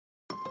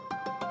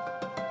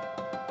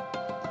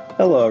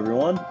Hello,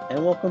 everyone,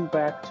 and welcome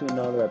back to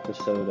another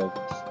episode of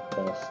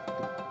the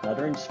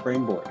Stuttering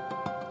Springboard.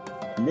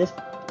 In this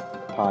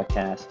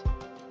podcast,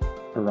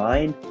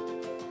 Brian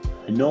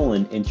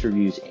Nolan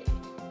interviews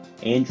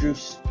Andrew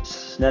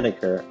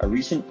Snediker, a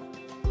recent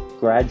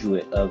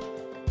graduate of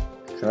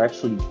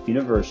Drexel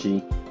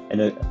University and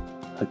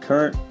a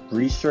current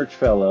research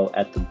fellow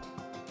at the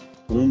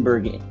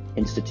Blumberg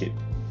Institute.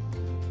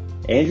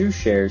 Andrew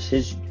shares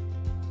his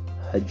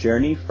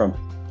journey from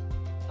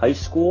high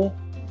school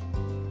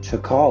to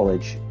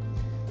college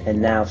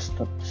and now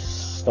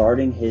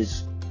starting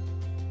his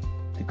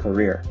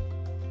career.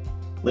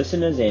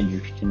 Listen as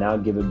Andrew can now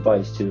give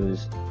advice to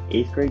his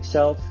 8th grade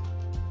self,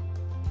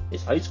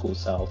 his high school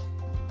self,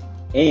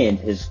 and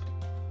his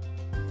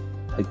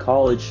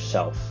college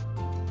self.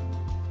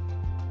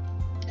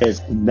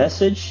 His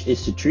message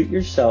is to treat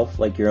yourself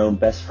like your own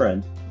best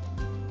friend,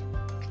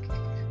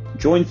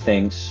 join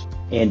things,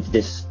 and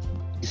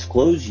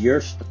disclose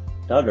your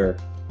stutter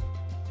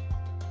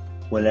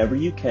whenever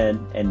you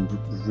can and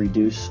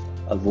reduce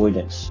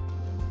avoidance.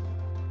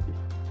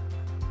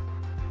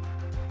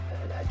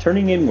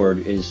 Turning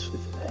inward is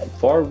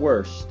far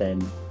worse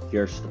than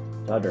your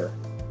stutter.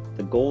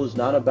 The goal is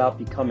not about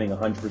becoming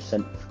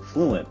 100%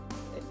 fluent.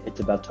 It's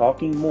about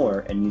talking more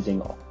and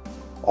using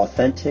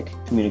authentic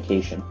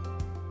communication.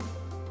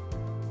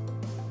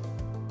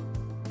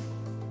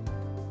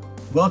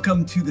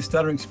 Welcome to the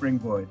Stuttering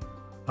Springboard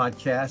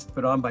podcast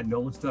put on by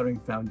Nolan Stuttering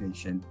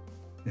Foundation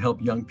to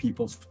help young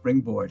people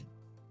springboard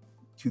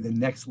to the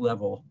next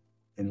level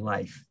in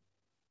life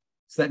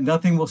so that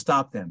nothing will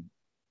stop them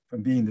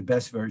from being the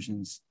best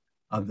versions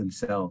of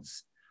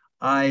themselves.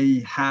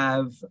 I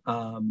have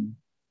a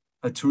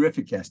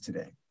terrific guest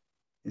today.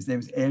 His name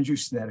is Andrew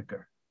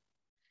Snediker.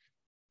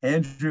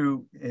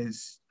 Andrew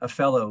is a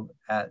fellow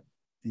at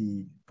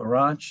the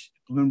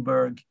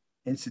Blumberg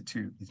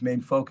Institute. His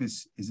main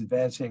focus is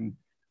advancing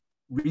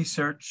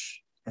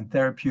research and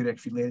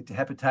therapeutics related to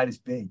hepatitis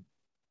B.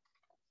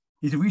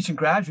 He's a recent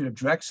graduate of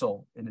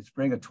Drexel in the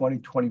spring of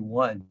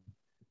 2021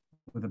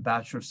 with a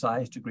Bachelor of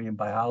Science degree in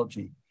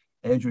biology.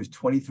 Andrew is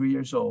 23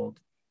 years old.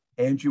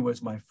 Andrew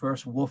was my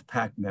first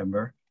Wolfpack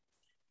member.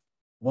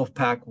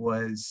 Wolfpack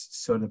was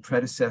sort of the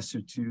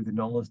predecessor to the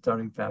Nolan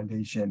Stuttering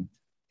Foundation.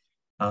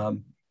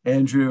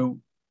 Andrew,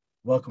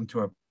 welcome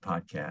to our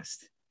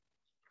podcast.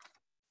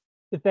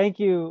 Thank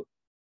you,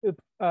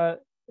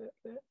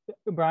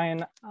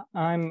 Brian.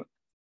 I'm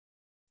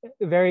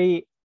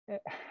very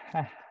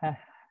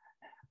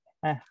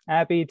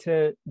happy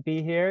to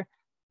be here.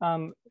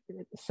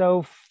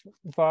 So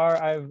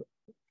far, I've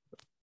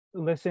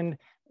listened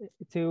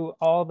to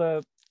all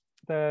the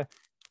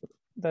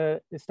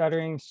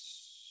Stuttering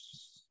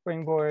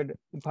Springboard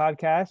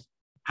podcast.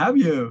 Have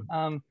you?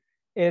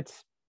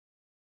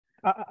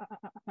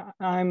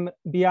 I'm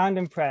beyond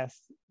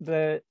impressed.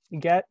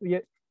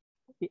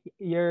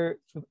 You're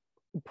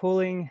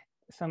pulling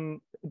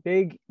some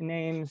big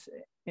names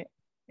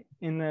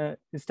in the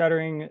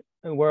stuttering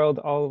world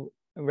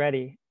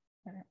already.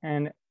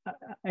 And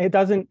it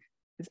doesn't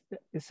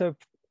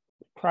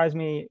surprise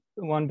me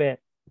one bit.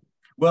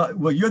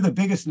 Well, you're the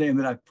biggest name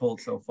that I've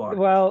pulled so far.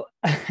 Well,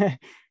 I'm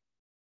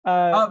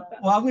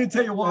going to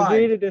tell you why.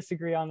 Agree to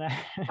disagree on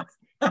that.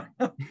 I'm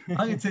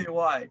going to tell you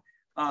why.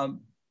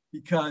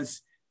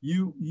 Because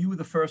you were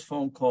the first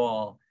phone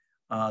call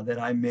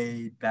that I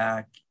made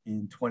back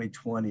in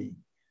 2020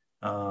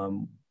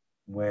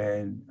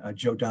 when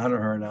Joe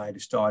Donaher and I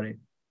decided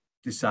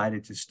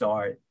to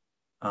start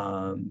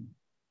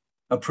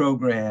a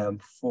program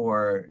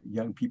for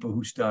young people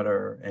who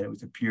stutter, and it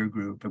was a peer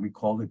group, and we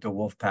called it the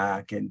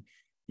Wolfpack. And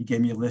he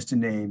gave me a list of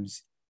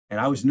names, and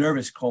I was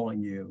nervous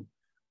calling you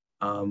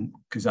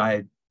because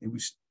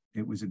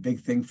it was a big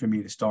thing for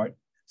me to start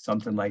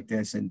something like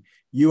this. And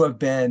you have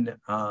been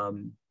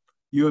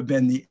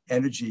the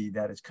energy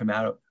that has come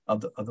out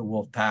of the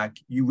Wolfpack.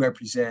 You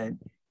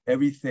represent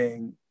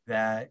everything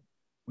that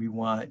we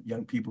want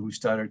young people who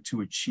stutter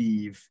to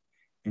achieve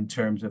in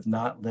terms of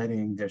not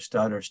letting their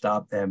stutter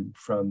stop them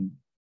from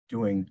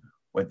doing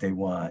what they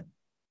want.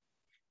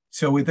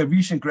 So with a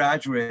recent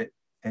graduate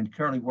and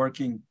currently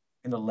working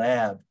in a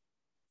lab,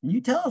 can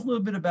you tell us a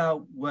little bit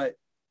about what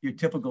your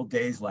typical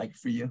day is like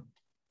for you?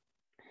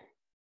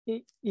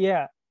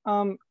 Yeah.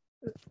 Well,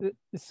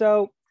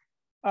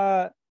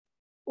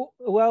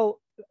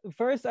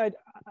 first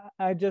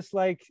I'd just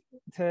like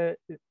to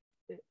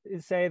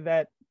say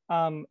that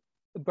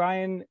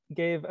Brian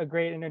gave a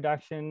great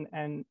introduction,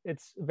 and it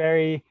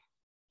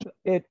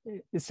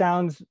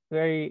sounds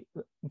very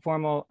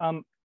formal.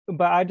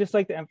 But I'd just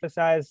like to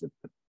emphasize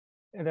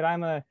that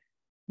I'm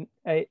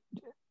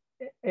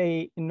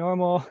a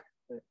normal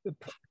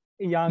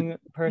young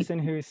person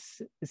who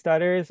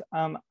stutters.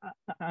 I'm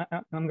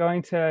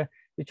going to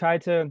try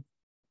to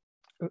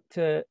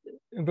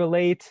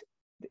relate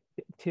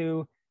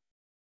to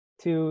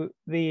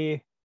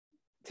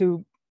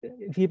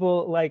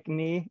people like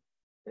me,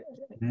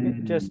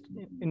 just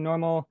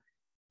normal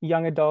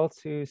young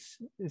adults who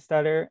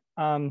stutter.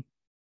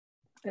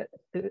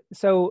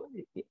 So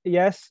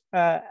yes,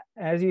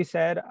 as you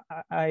said,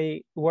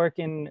 I work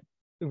in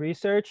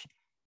research.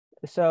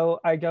 So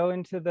I go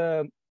into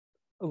the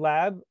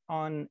lab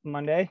on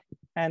Monday,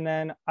 and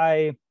then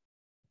I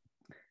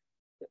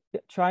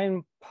try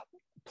and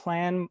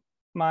plan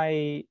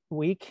my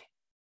week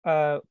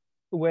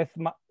with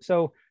my,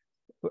 so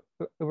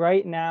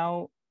right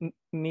now,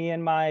 me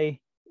and my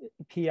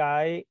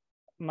PI,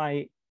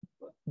 my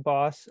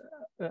boss,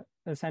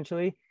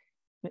 essentially,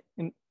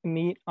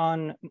 meet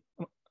on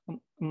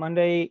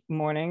Monday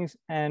mornings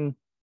and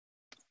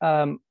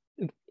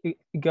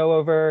go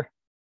over,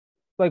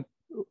 like,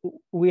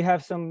 we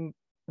have some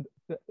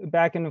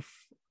back and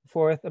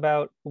forth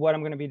about what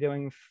I'm going to be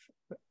doing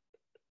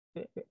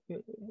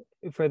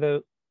for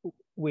the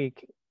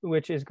week,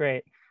 which is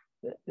great.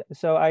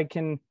 So I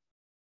can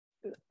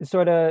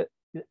sort of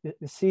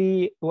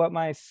see what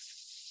my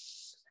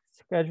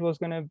schedule is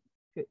going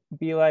to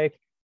be like,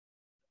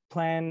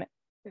 plan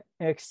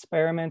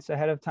experiments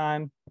ahead of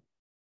time,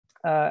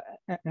 and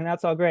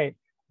that's all great.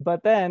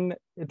 But then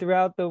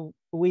throughout the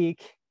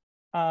week,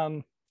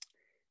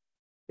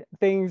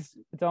 things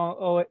don't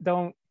always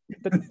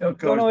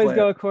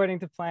go according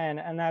to plan,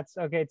 and that's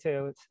okay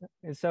too.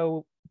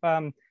 So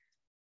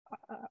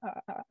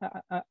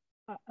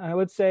I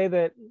would say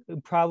that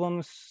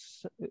problem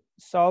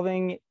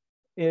solving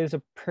is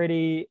a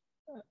pretty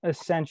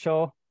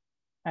essential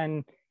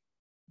and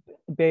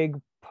big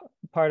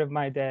part of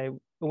my day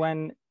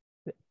when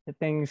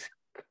things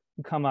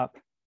come up.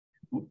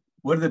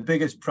 What are the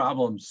biggest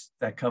problems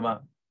that come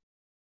up?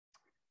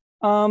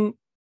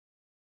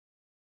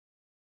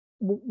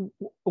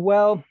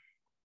 Well,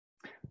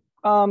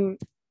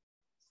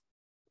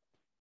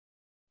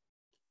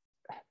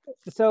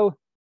 so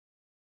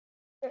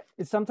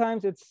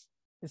sometimes it's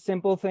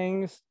simple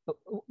things.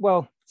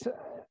 Well,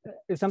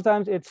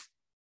 sometimes it's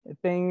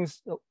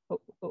things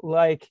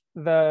like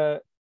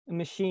the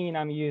machine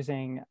I'm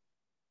using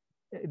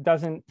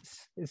doesn't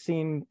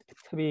seem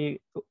to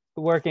be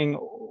working,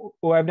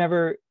 or I've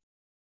never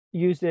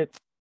used it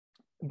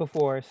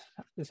before,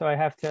 so I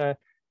have to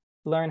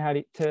learn how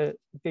to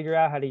figure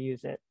out how to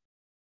use it.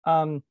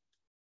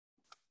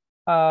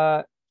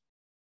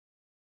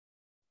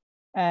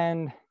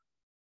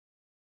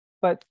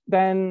 But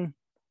then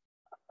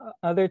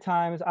other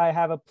times I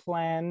have a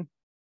plan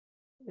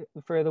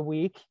for the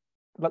week,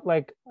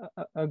 like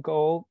a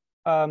goal,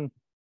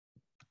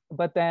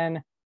 but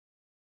then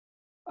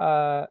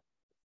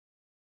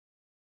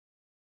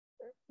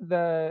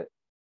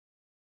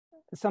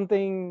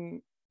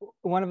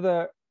one of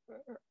the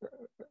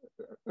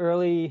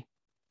early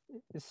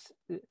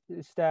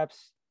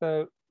steps,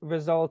 the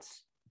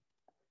results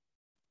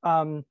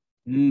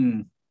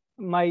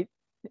might,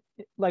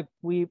 like,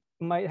 we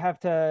might have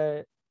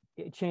to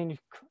change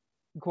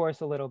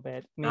course a little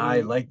bit. Maybe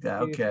I like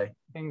that. Okay.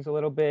 Things a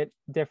little bit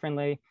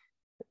differently.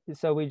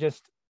 So we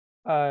just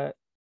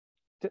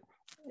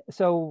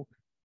so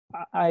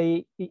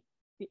I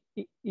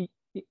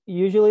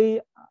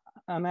usually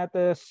I'm at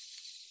the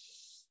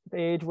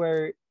stage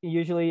where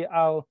usually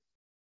I'll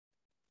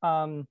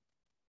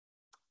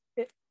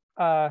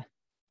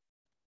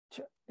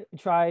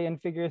try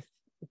and figure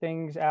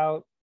things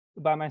out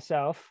by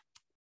myself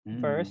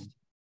first,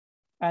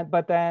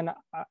 but then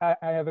I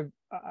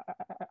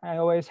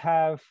always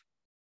have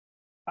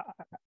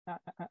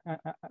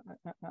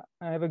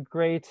I have a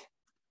great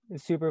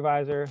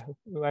supervisor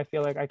who I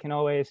feel like I can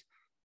always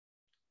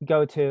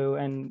go to,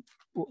 and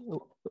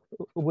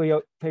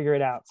we'll figure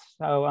it out.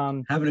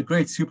 So having a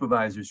great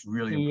supervisor is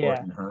really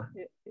important, huh?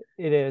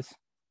 It is.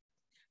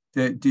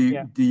 Do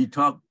you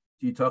talk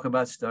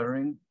about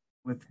stuttering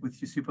with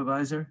your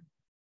supervisor?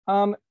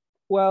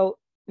 Well,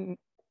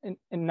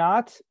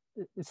 not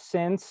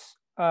since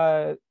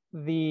the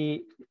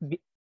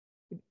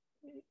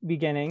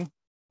beginning.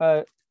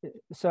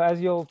 So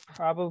as you'll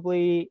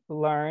probably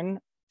learn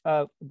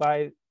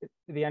by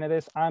the end of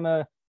this, I'm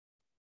a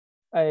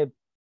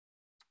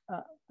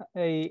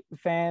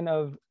fan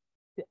of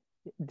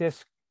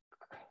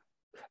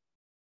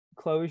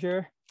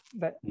disclosure.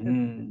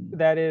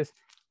 That is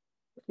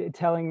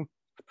telling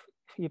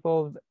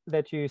people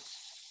that you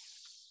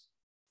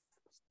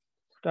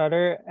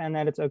stutter and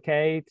that it's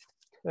okay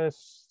to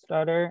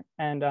stutter,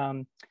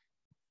 and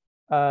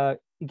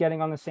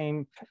getting on the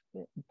same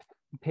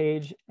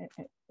page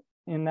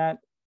in that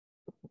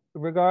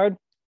regard.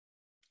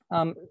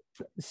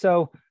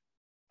 So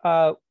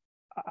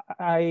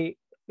I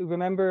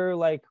remember,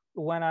 like,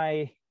 when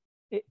I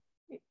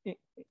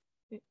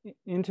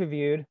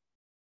interviewed,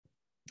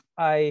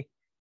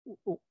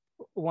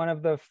 one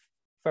of the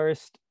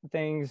first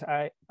things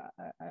I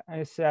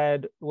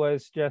said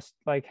was just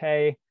like,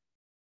 hey,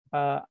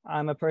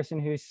 I'm a person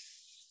who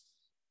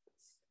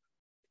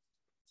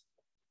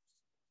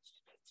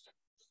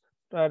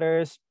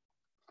stutters,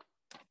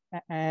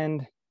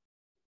 and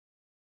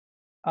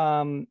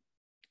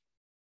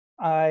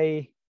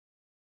I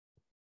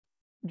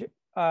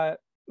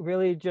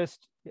really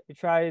just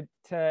tried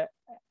to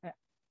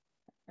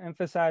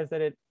emphasize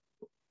that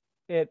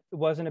it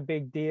wasn't a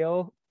big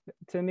deal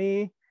to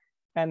me,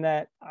 and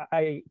that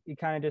I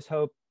kind of just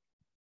hope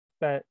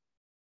that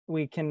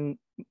we can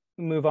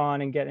move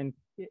on and get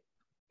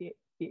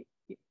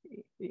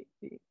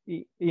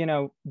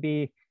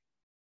be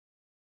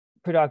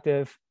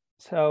productive.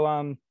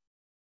 So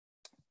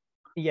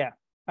yeah,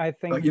 I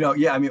think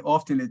yeah, I mean,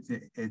 often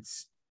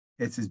it's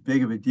as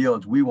big of a deal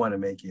as we want to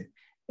make it.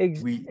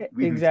 We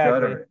who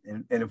stutter,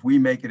 and if we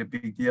make it a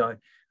big deal,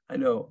 I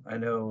know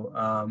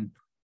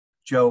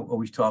Joe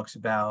always talks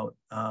about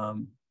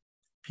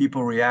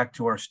people react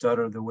to our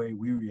stutter the way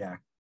we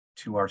react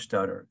to our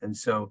stutter. And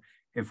so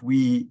if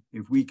we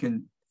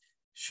can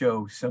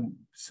show some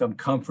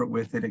comfort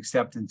with it,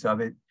 acceptance of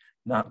it,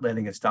 not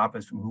letting it stop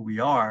us from who we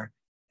are,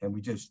 and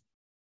we just,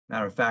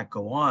 matter of fact,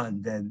 go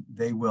on, then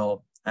they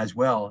will as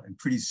well. And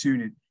pretty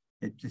soon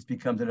it just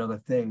becomes another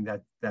thing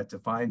that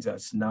defines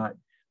us, not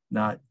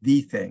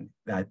the thing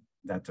that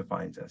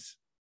defines us.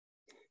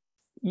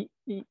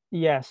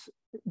 Yes,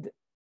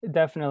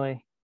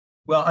 definitely.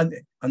 Well,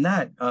 on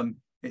that,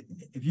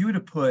 if you were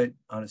to put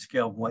on a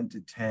scale of 1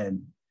 to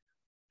 10,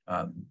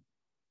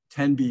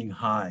 10 being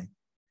high,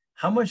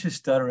 how much has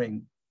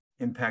stuttering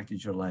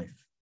impacted your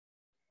life?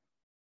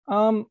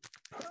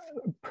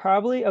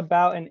 Probably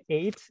about an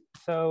 8,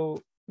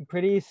 so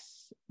pretty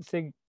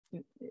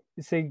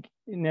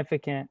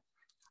significant.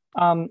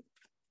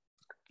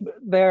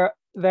 There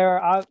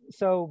are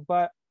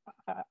but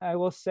I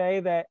will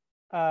say that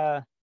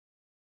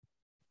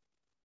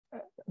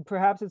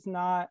perhaps it's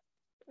not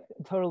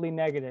totally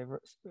negative,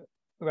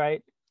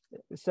 right?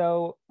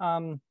 So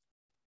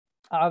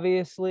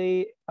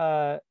obviously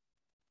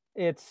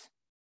it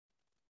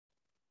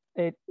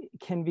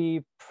can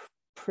be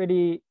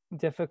pretty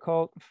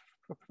difficult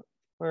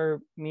for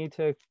me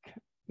to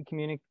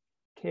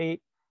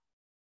communicate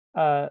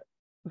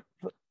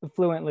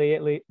fluently,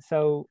 at least.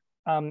 So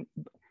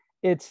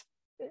it's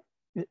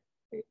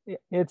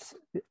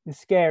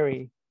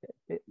scary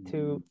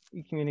to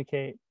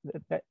communicate.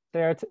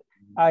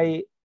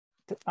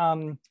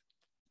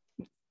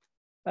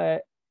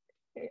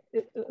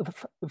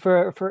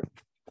 For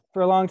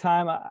a long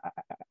time,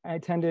 I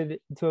tended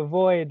to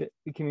avoid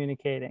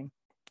communicating.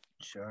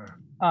 Sure.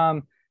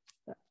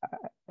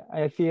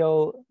 I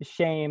feel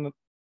shame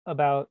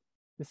about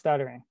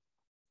stuttering.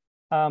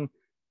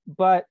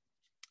 But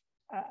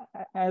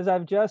as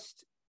I've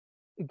just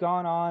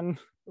gone on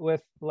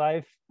with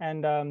life,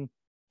 and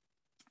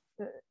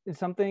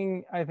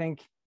something I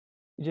think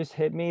just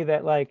hit me,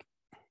 that like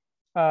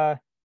there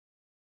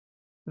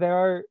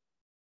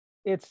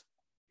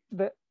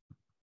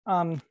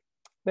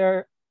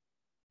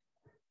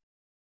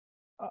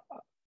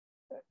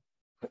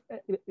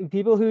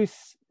people who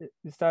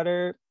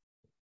stutter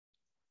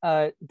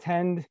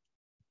tend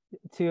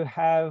to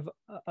have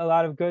a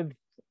lot of good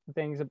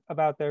things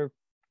about their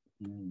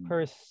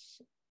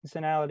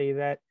personality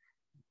that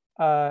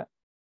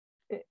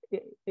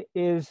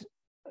is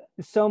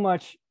so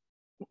much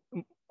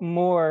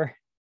more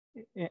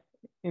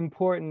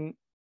important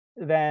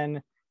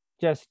than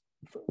just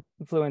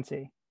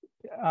fluency.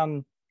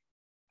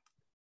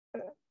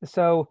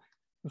 So,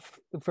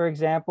 for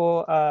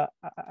example, I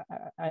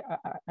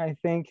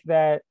think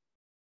that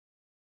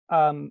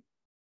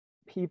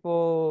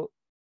people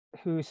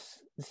who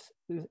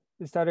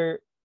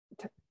stutter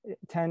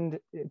tend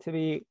to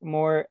be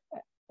more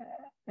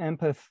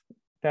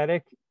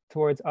empathetic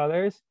towards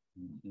others.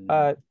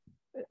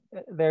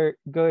 They're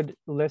good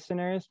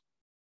listeners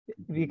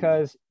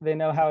because they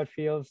know how it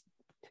feels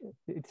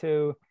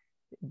to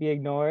be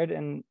ignored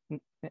and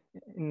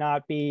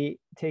not be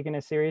taken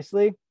as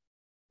seriously.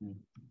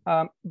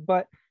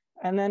 But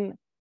I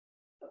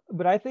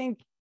think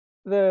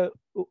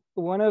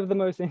one of the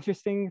most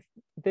interesting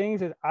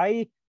things is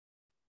I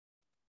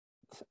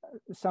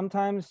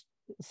sometimes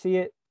see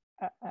it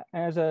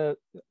as a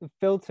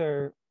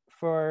filter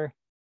for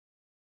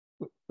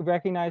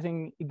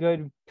recognizing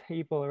good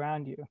people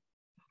around you.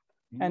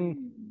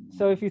 And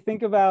so if you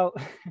think about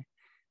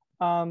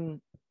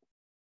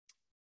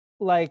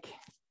like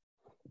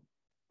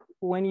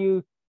when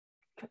you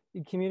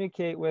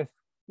communicate with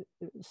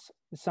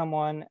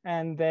someone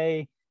and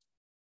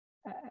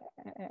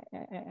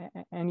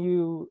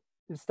you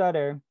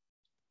stutter,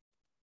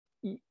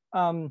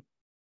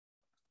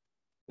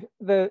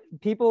 the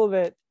people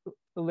that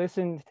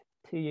listen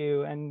to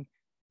you and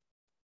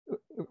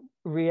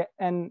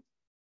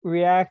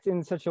react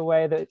in such a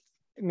way that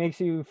makes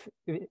you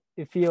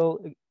feel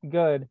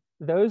good,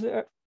 those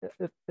are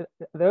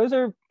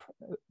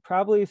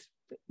probably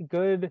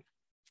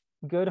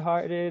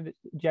good-hearted,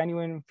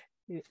 genuine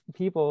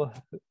people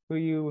who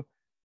you've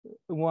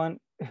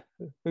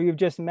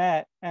just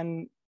met,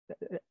 and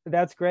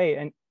that's great,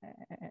 and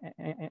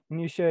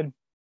you should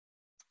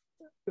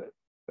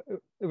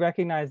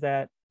recognize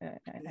that.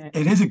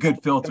 It is a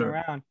good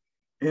filter.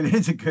 It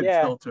is a good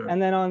filter.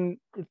 And then on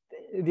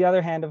the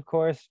other hand, of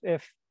course,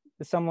 if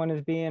someone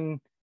is being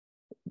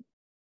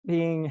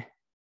a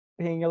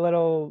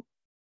little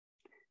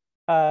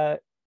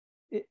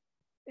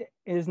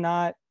is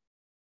not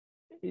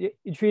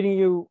treating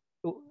you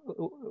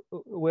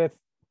with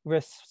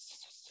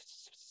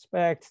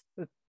respect,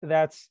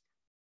 that's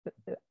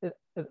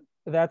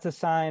a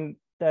sign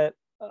that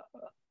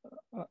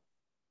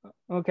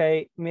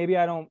okay, maybe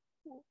I don't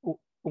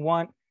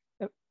want,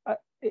 uh,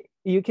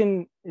 you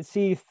can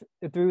see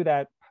through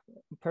that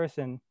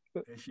person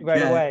Yes, you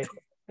right can. away.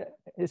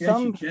 Yes,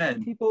 Some you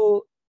can.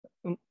 people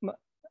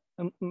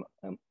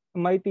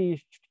might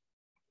be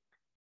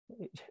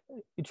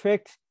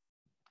tricked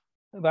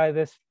by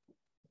this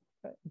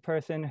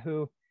person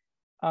who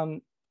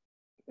um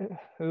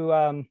who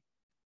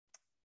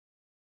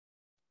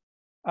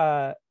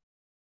uh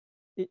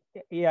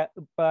yeah,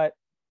 but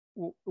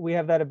we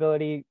have that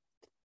ability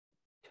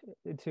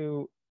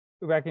to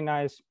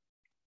recognize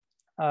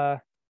uh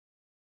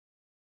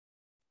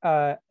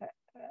uh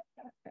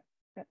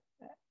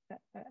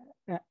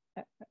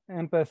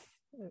empathetic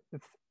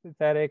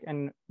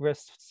and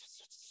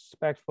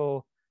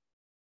respectful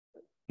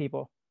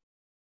people.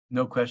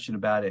 No question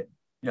about it.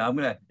 Yeah, I'm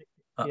gonna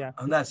Yeah.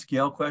 on that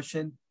scale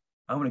question,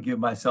 I'm gonna give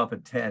myself a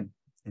 10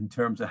 in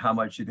terms of how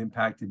much it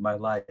impacted my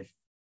life.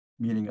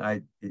 Meaning,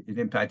 it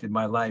impacted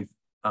my life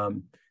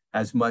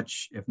as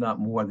much, if not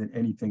more, than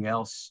anything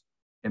else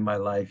in my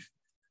life.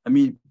 I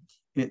mean,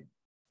 it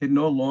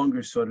no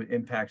longer sort of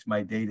impacts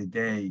my day to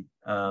day.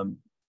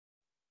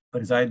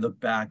 But as I look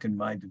back in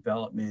my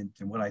development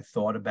and what I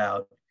thought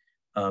about,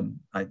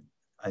 I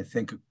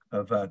think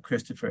of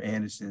Christopher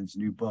Anderson's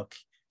new book,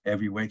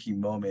 Every Waking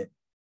Moment,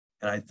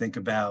 and I think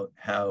about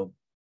how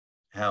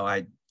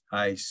I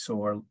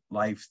saw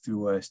life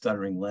through a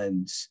stuttering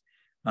lens.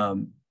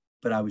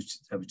 But I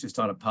was just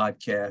on a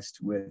podcast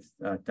with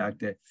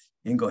Dr.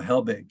 Ingo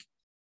Helbig,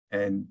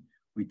 and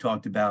we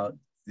talked about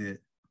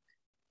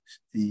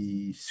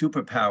the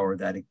superpower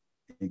that it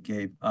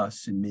gave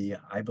us and me,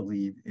 I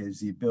believe,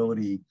 is the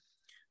ability,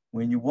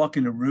 when you walk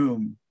in a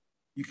room,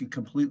 you can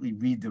completely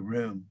read the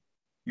room.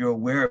 You're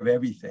aware of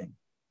everything.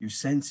 Your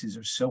senses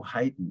are so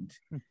heightened.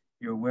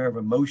 You're aware of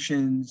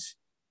emotions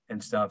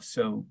and stuff.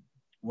 So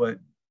what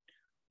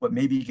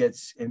maybe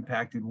gets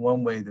impacted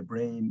one way, the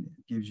brain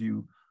gives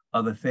you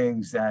other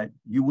things that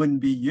you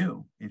wouldn't be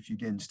you if you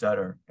didn't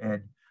stutter.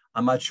 And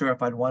I'm not sure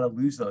if I'd want to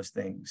lose those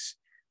things.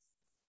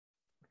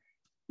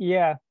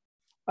 Yeah.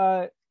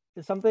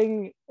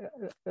 Something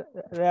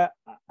that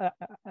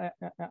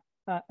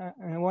I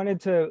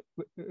wanted to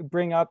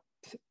bring up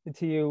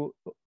to you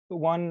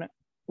one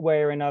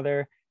way or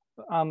another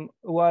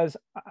was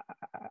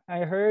I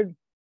heard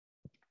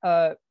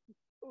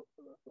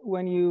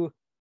when you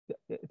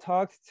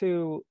talked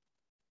to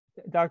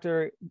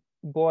Dr.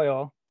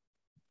 Boyle,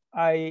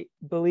 I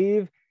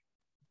believe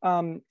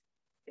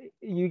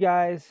you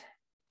guys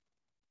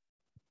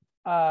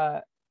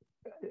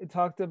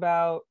talked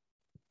about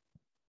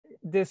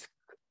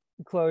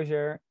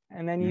disclosure,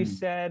 and then you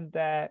said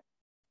that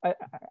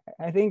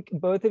I think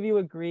both of you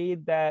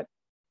agreed that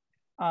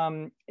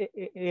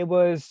it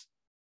was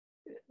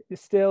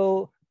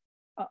still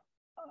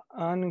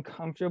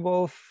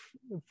uncomfortable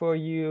for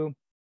you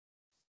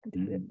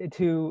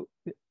to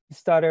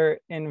stutter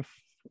in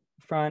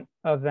front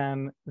of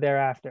them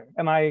thereafter.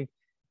 Am I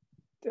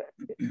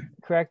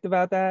correct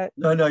about that?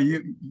 No,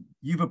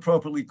 you've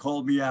appropriately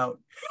called me out.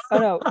 Oh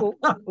no.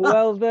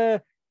 Well,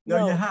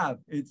 no, you have.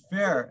 It's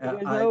fair.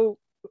 There's no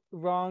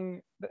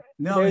wrong.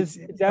 No, there's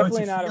it's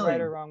definitely it's a not feeling. a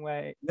right or wrong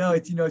way. No,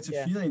 it's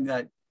a feeling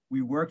that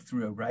we work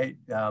through, right?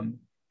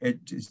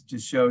 It just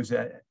shows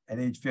that at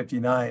age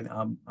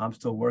 59, I'm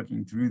still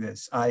working through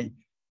this. I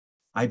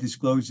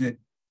disclose it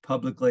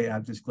publicly.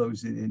 I've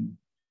disclosed it in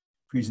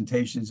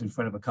presentations in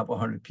front of a couple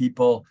hundred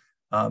people.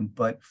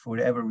 But for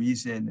whatever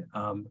reason,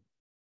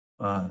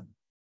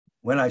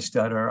 when I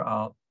stutter,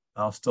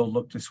 I'll still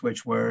look to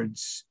switch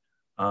words.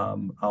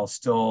 I'll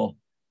still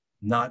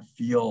not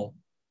feel.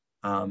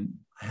 I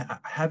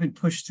haven't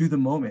pushed through the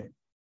moment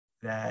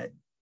that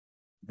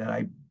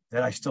I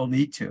still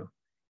need to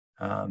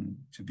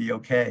be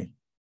okay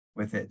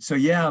with it. So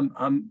yeah,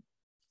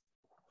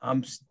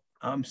 I'm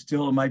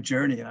still in my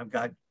journey, and I've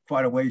got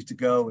quite a ways to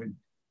go. In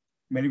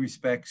many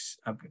respects,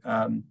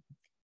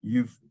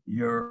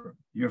 you're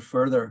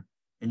further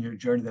in your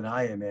journey than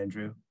I am,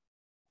 Andrew.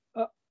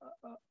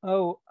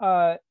 No.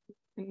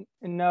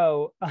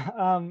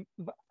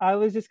 I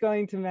was just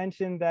going to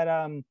mention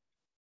that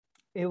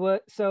it was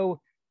so.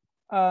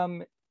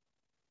 I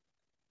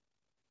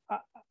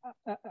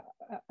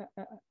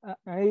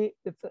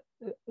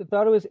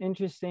thought it was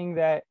interesting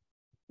that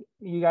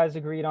you guys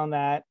agreed on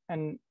that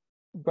and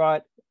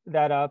brought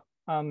that up.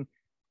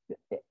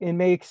 It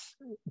makes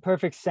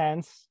perfect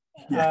sense.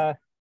 Yeah.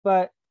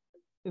 But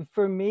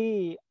for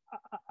me,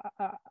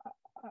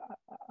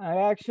 I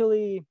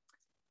actually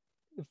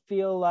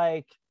feel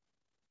like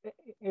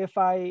if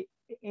I,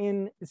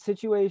 in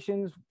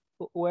situations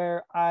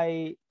where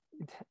I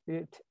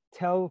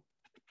tell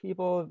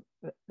people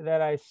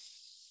that I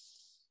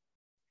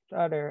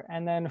stutter,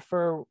 and then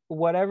for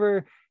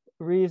whatever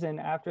reason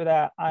after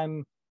that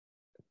I'm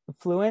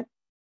fluent,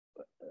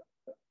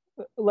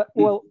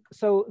 well,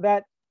 so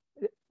that,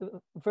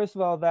 first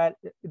of all,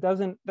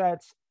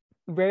 that's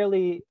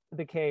rarely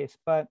the case,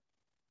 but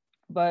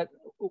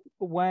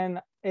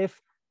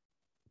if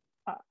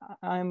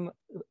I'm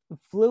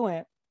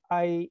fluent,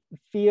 I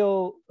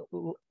feel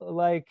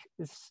like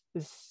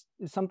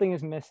something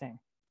is missing.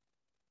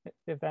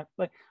 if that,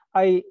 like,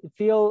 I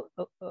feel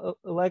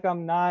like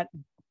I'm not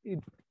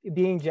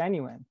being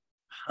genuine.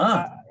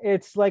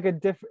 It's like a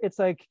different, it's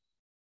like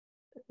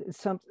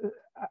some,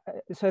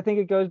 so I think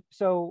it goes,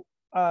 so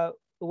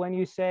when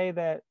you say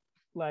that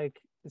like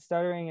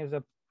stuttering is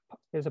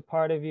a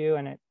part of you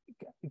and it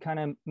kind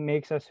of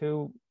makes us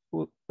who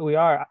we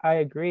are, I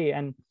agree.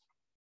 And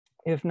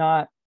if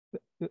not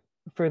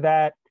for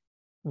that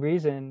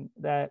reason,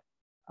 that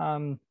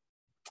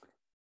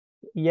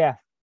yeah,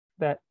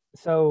 that,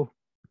 so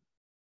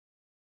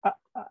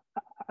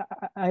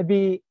I'd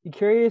be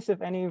curious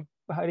if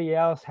anybody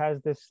else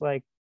has this,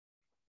 like,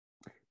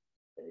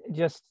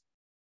 just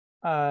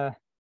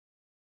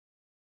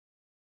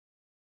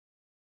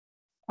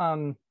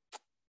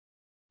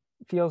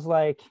feels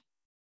like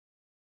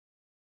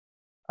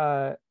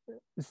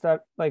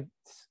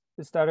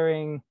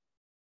stuttering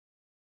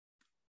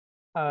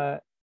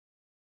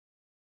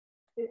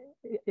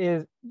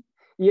is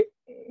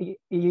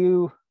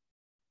your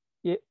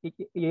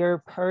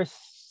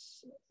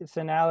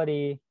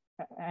personality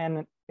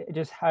and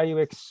just how you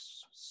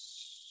express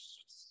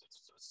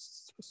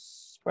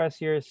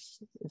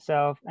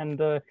yourself, and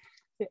the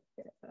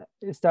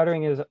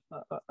stuttering is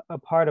a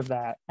part of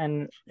that.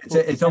 And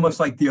it's almost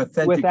like the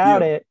authentic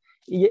without you.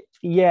 it,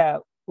 yeah,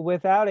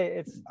 without it,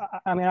 it's,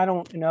 I mean, I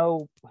don't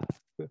know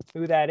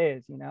who that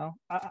is, you know.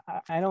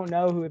 I don't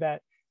know who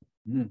that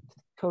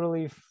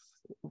totally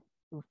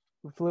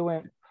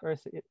fluent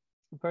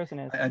person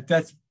is.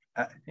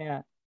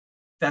 Yeah,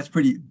 that's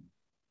pretty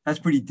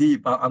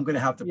deep. I'm going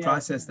to have to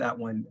process that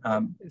one.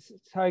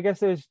 So I guess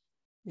there's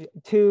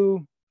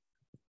two,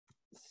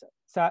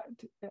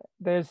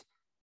 there's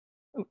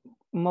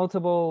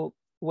multiple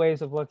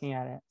ways of looking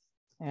at it.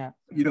 Yeah.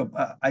 You know,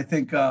 I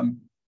think, well,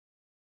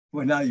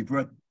 now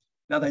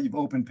that you've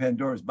opened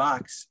Pandora's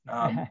box,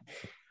 I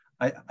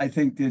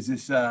think there's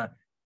this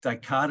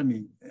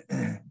dichotomy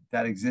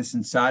that exists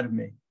inside of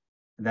me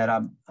that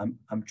I'm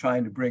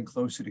trying to bring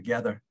closer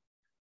together.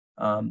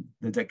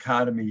 The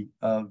dichotomy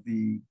of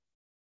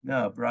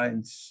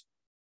Brian's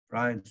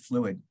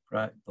fluent.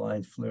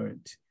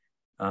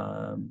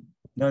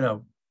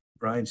 No,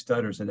 Brian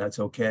stutters, and that's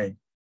okay.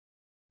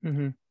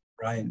 Mm-hmm.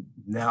 Brian,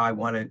 now I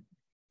want to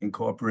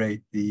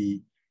incorporate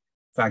the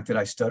fact that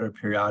I stutter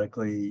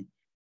periodically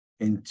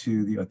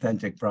into the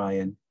authentic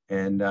Brian,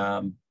 and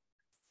I'm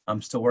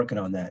still working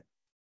on that.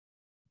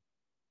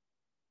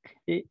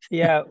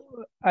 Yeah,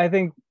 I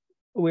think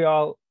we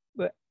all,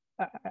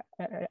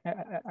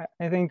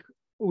 I think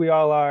we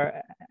all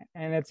are,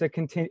 and it's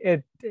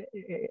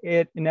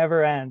it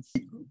never ends.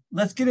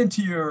 Let's get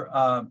into your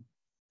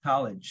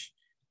college.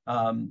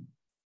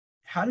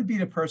 How did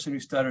being a person who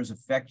stutters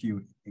affect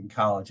you in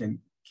college? And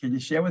can you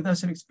share with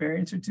us an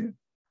experience or two?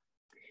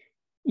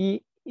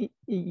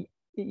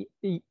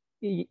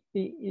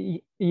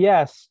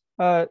 Yes.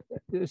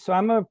 So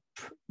I'm a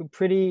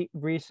pretty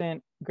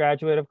recent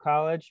graduate of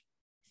college.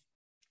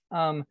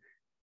 And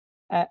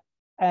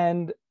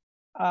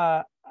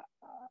I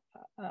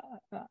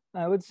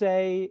would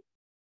say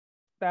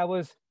that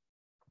was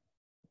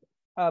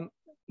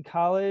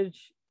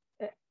college,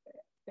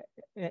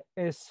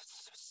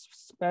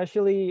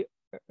 especially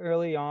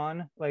early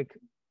on, like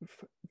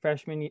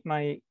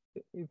my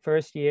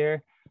first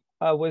year,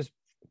 was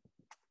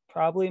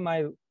probably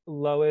my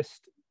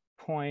lowest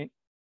point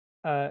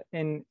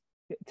in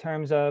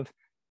terms of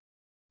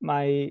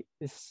my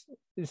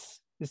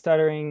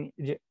stuttering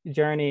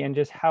journey, and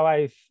just how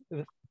I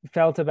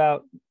felt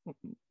about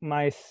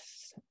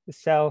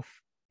myself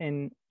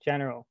in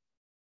general.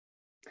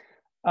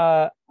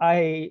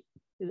 I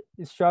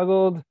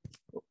struggled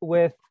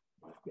with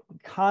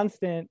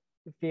constant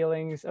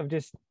feelings of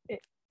just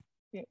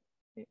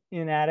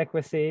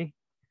inadequacy.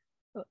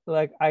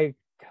 Like I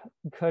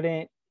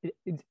couldn't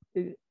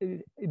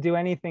do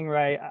anything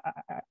right.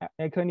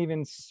 I couldn't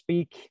even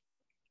speak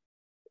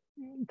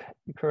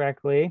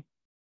correctly,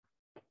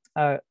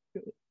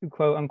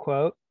 quote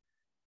unquote.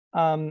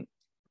 And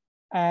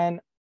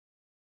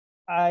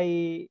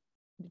I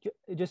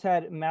just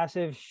had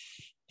massive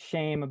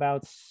shame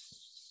about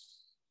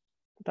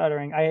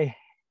stuttering. I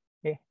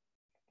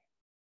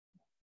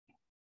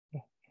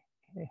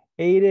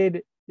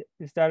hated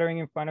stuttering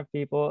in front of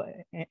people.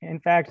 In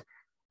fact,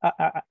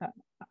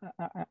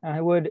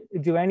 I would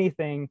do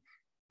anything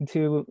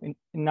to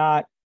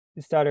not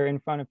stutter in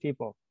front of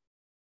people.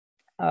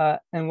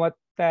 And what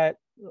that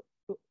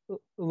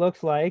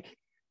looks like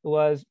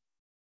was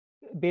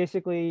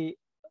basically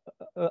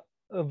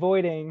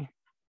avoiding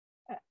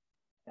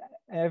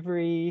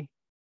every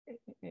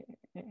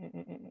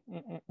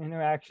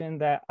interaction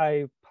that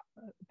I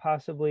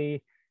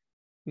possibly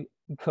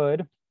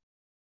could.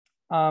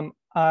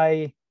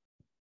 I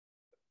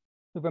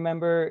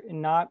remember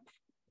not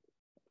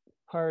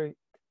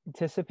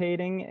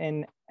participating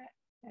in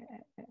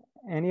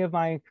any of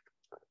my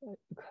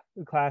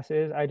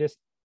classes. I just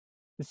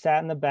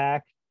sat in the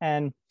back,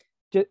 and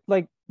just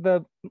like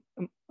but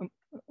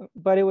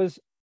it was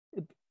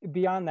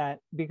beyond that,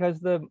 because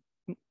the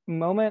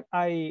moment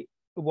I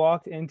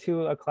walked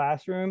into a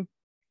classroom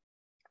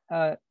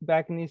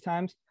back in these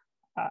times,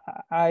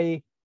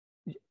 I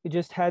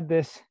just had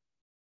this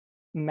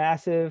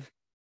massive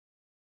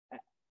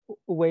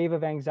wave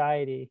of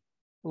anxiety,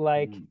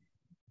 like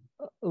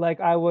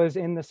I was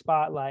in the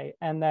spotlight,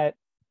 and that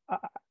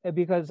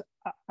because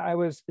I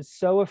was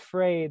so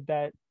afraid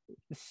that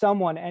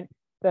someone, and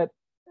that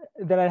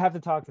I'd have to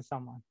talk to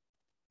someone,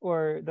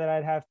 or that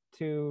I'd have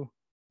to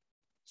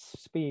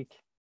speak.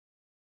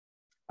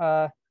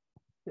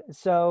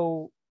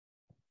 So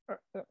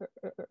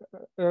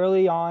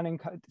early on,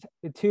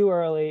 too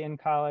early in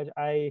college,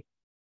 I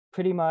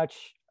pretty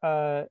much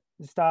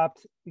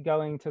stopped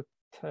going to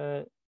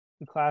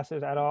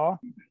classes at all.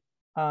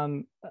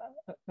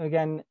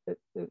 Again,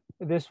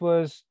 this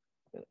was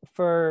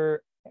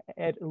for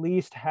at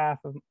least half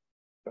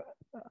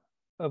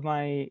of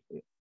my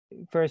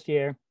first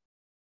year,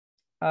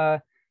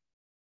 and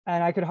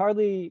I could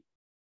hardly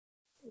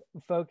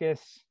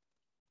focus.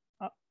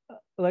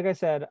 Like I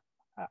said,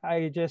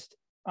 I just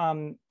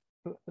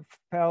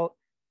felt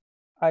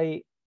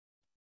I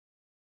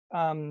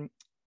could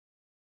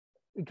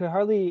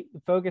hardly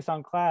focus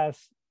on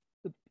class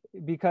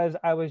because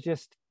I was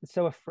just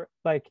so afraid,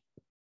 like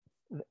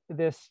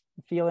this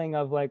feeling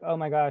of like, oh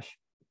my gosh,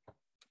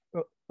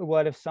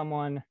 what if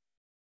someone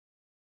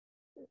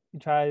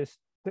tries,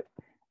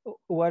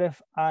 what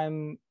if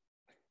I'm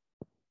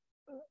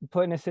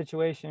put in a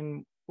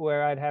situation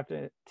where I'd have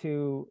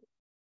to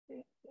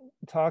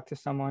talk to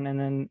someone, and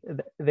then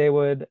they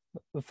would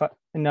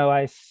know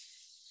I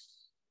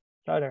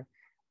stutter.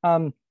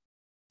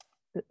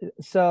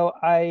 So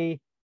I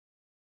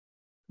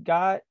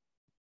got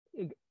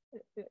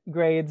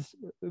grades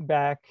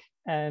back,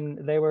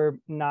 and they were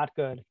not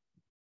good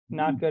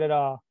at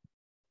all.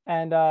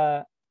 And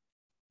I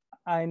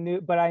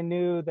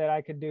knew that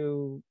I could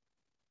do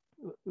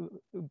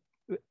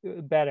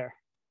better.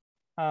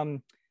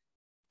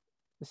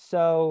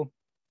 So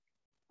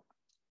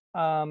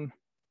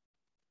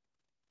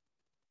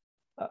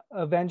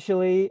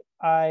eventually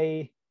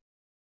I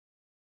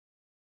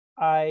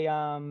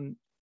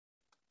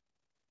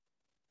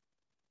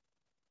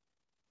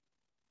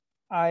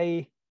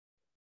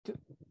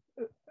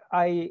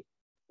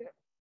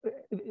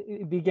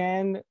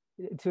began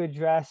to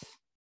address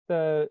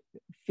the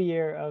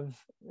fear of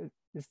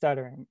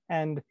stuttering,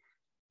 and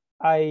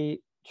I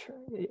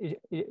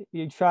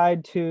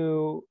tried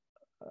to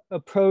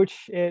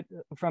approach it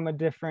from a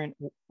different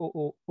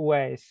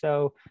way.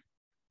 So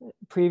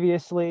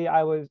previously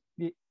I was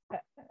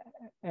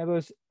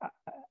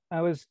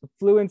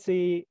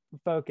fluency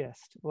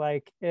focused.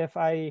 Like if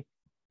I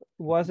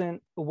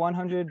wasn't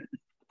 100%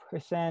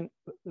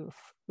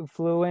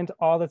 fluent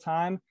all the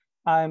time,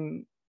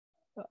 I'm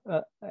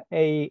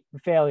a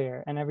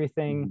failure and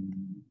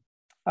everything.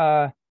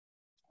 And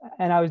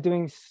I was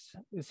doing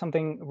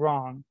something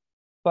wrong.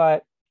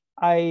 But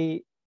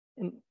I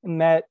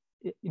met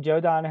Joe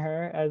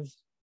Donaher, as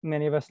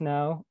many of us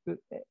know, at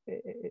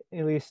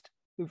least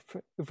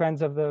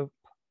friends of the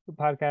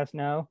podcast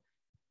know,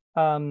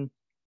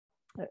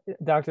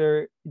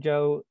 Dr.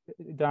 Joe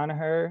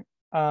Donaher,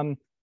 and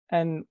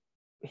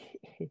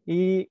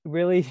he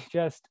really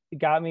just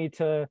got me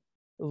to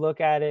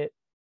look at it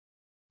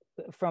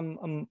from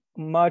a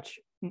much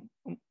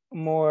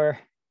more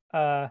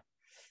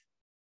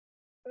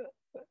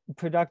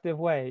productive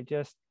way.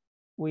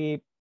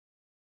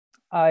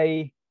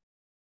 I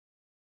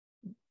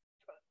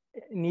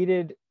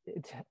needed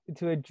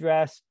to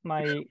address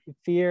my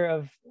fear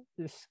of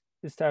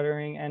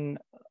stuttering and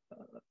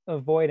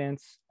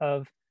avoidance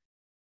of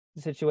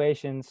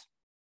situations.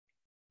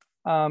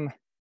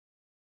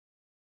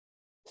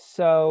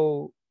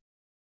 So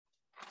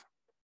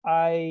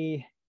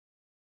I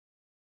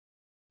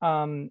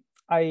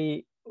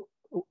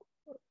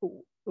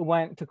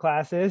went to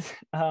classes.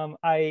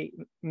 I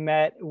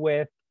met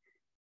with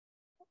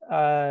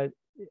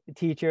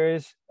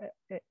teachers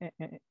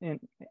in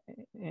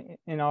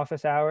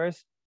office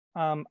hours.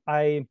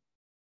 I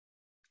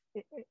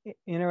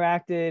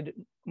interacted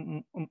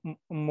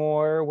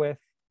more with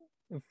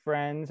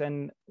friends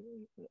and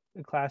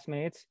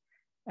classmates,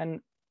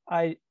 and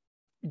I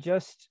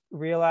just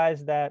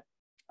realized that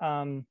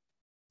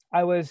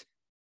I was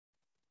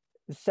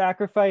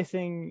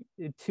sacrificing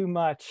too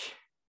much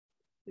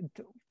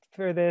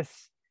for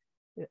this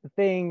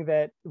thing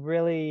that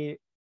really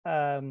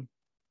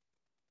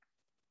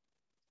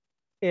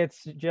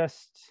it's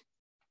just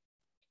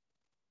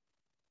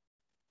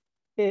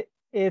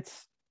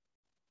it's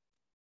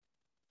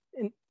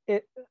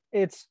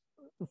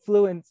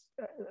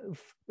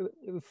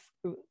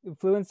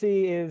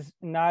fluency is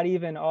not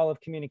even all of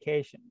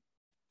communication,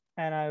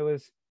 and I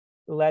was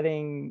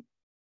letting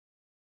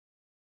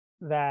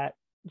that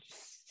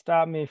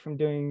stop me from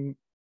doing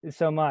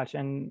so much,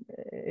 and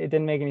it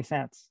didn't make any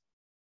sense.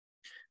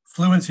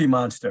 Fluency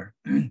monster.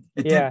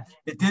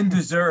 It didn't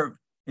deserve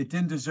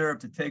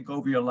to take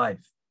over your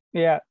life.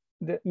 I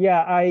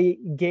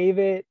gave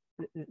it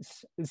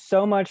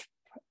so much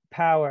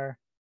power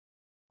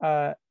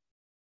that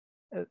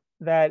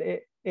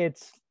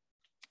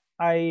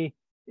I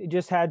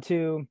just had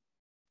to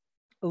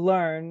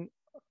learn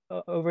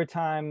over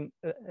time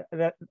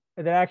that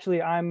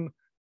actually I'm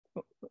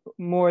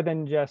more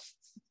than just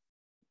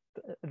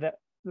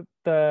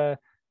the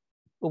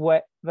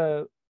what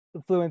the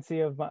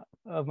fluency of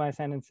my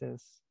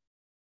sentences.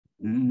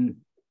 Mhm.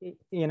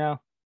 You know,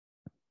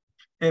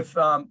 If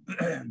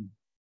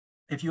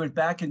if you went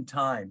back in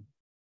time,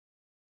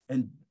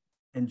 and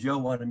Joe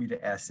wanted me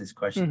to ask this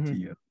question to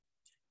you.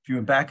 If you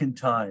went back in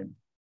time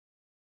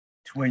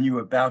to when you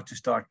were about to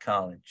start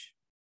college,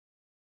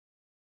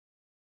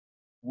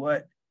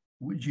 what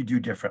would you do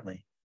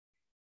differently?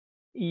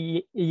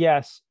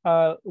 Yes,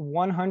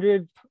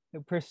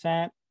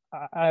 100%.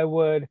 I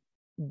would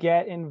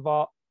get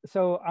involved.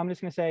 So I'm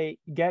just gonna say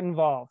get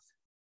involved.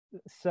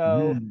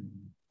 So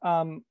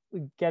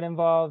get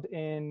involved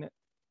in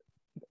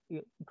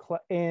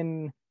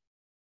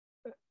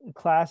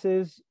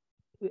classes,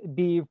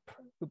 be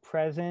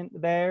present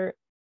there,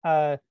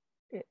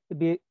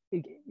 be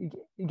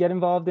get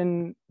involved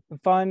in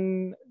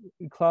fun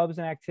clubs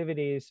and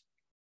activities,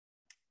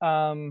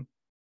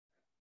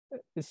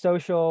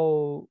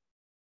 social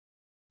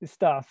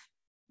stuff,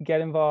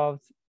 get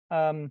involved,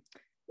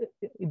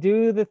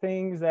 do the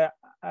things that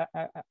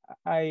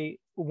I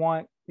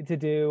want to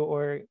do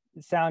or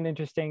sound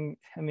interesting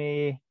to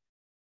me.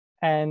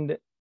 And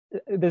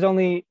there's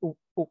only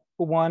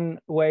one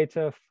way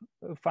to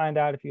find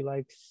out if you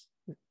like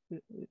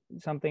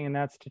something, and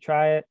that's to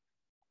try it.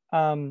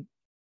 And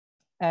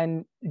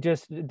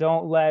just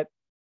don't let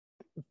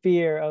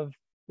fear of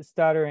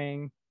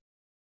stuttering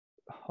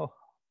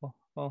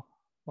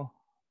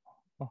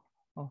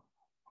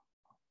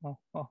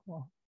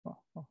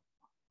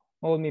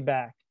hold me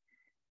back.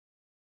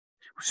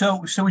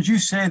 So would you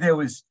say there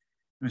was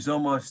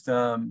almost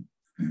a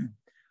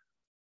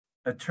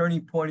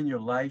turning point in your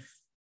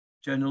life,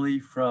 generally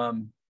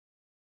from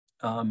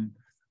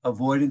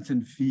avoidance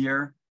and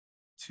fear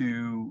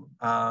to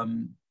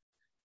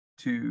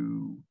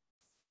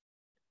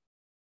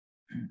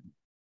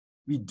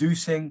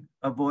reducing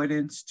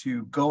avoidance,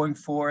 to going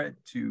for it,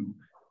 to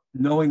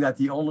knowing that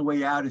the only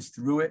way out is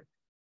through it?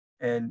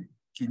 And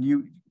do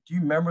you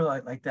remember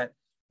like that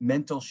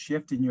mental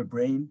shift in your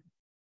brain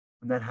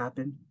when that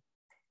happened?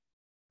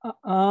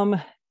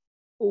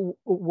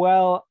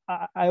 Well,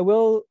 I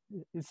will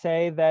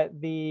say that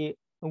the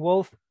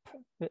wolf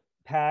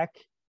pack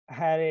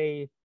had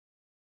a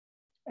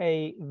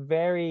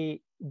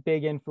very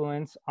big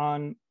influence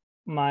on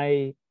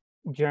my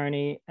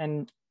journey,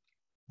 and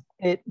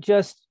it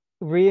just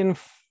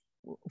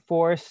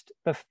reinforced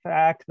the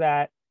fact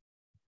that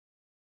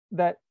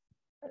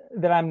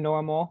I'm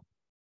normal.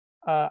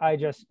 I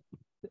just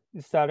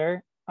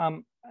stutter.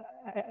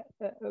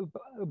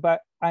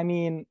 But I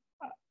mean,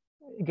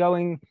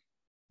 going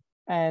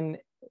and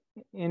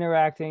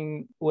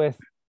interacting with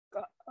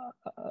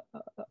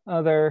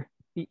other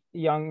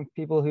young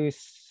people who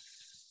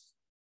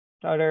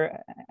stutter,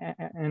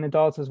 and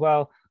adults as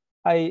well,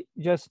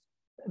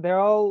 they're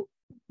all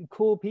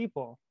cool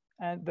people,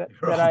 and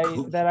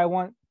that I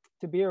want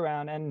to be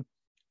around. And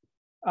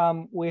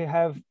we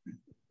have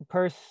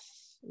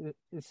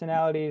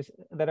personalities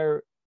that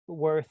are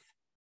worth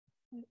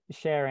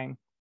sharing,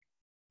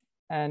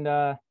 and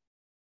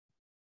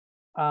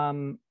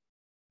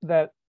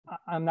that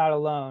I'm not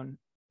alone.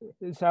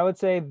 So I would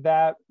say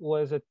that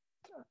was a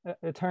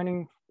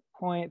turning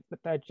point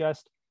that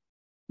just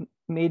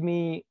made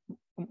me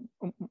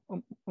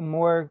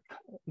more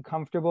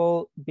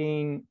comfortable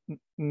being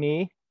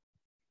me.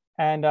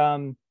 And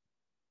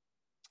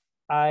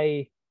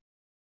I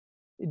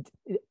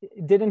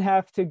didn't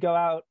have to go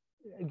out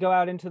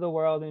into the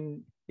world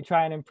and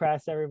try and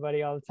impress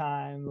everybody all the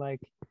time like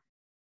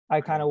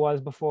I kind of was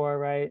before,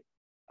 right?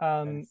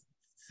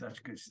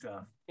 Such good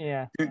stuff.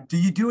 Yeah. Do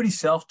you do any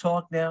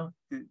self-talk now?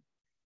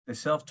 Does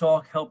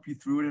self-talk help you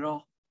through it at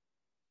all?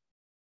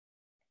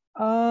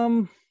 I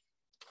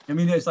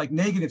mean, there's like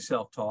negative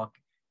self-talk,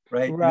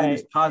 right? And then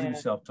there's positive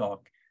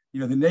self-talk. You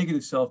know, the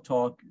negative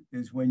self-talk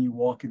is when you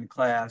walk into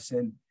class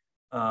and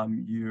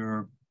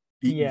you're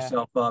beating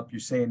yourself up, you're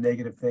saying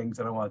negative things,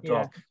 I don't want to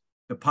talk.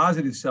 The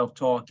positive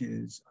self-talk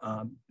is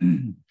I'm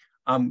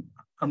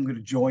going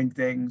to join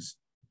things.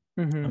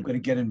 I'm going to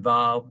get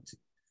involved.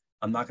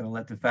 I'm not going to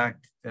let the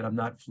fact that I'm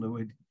not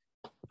fluent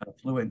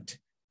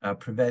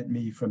prevent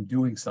me from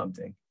doing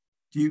something.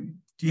 Do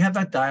you have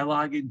that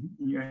dialogue in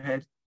your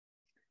head?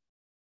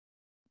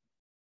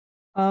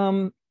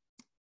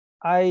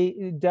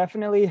 I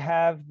definitely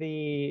have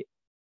the.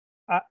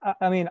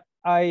 I mean,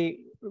 I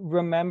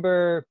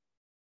remember.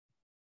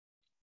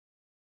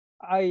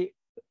 I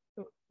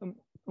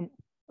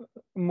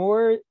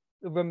more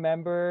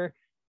remember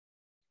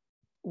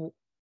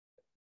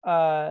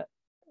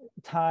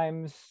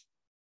times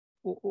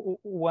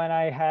when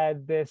I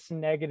had this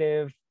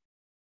negative,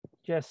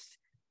 just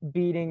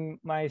beating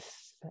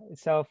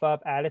myself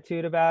up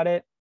attitude about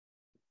it.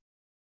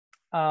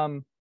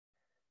 I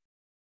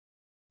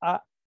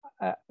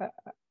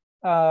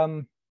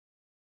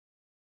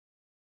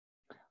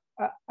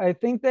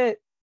think that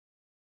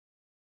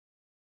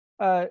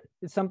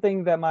it's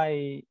something that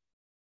my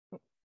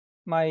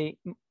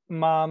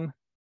mom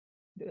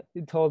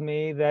told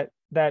me that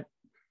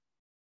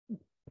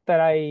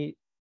I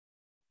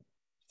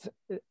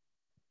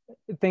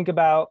think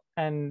about,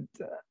 and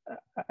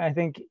I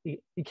think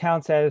it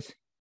counts as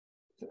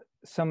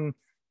some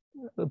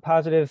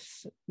positive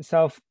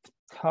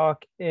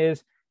self-talk,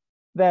 is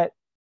that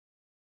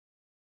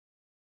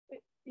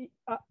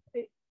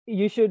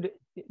you should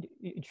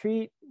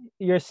treat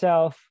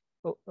yourself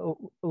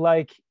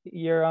like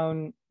your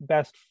own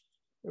best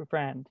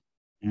friend.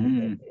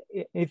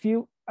 If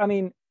you, I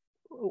mean,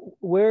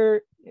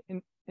 we're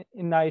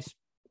nice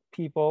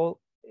people.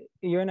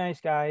 You're a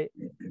nice guy.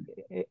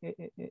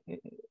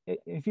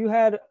 If you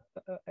had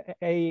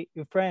a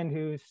friend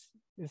who's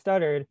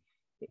stuttered,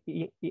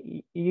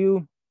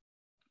 you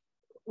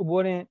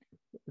wouldn't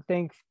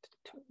think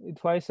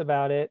twice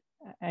about it,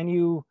 and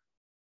you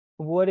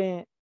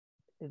wouldn't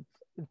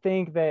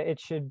think that it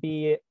should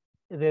be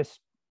this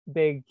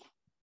big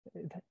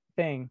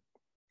thing.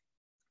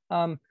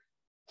 So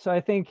I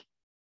think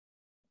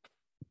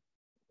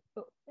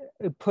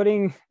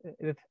putting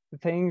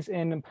things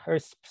in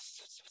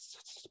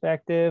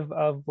perspective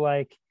of,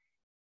 like,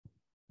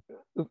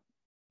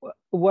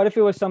 what if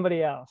it was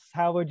somebody else?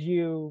 How would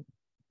you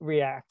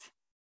react?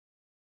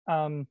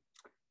 And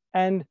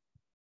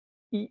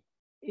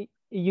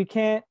you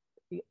can't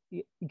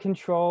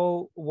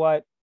control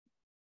what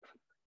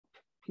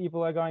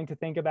people are going to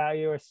think about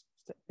you or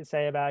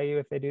say about you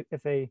if they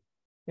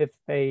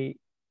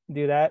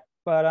do that.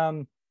 But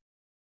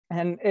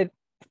and it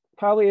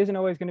probably isn't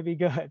always going to be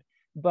good,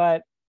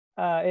 but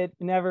it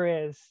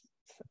never is.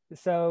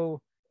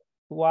 So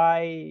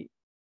why?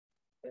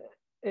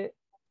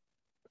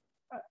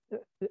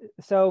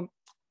 So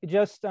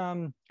just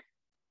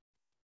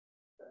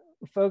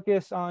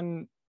focus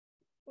on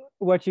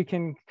what you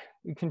can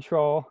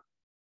control,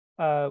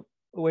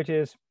 which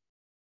is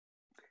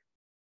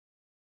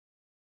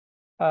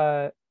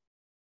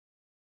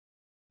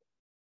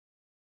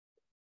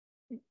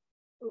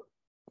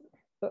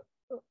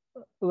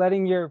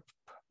letting your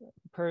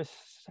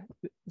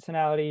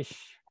personality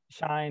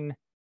shine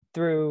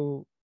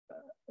through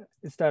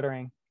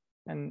stuttering.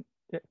 And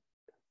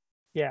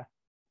yeah.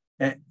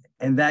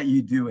 And that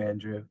you do,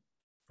 Andrew.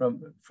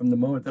 From the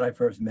moment that I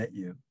first met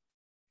you,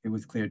 it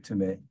was clear to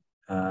me.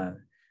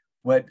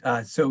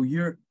 So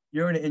you're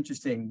in an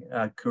interesting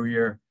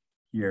career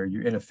here.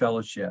 You're in a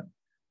fellowship,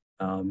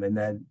 and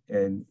then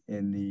in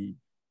the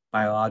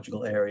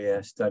biological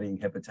area studying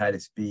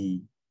hepatitis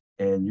B,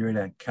 and you're in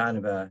a kind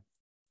of a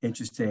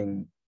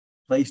interesting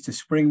place to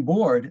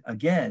springboard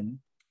again.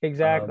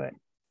 Exactly.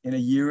 In a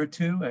year or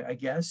two, I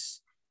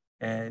guess.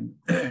 And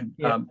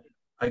yeah.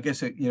 I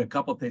guess a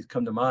couple of things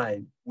come to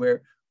mind.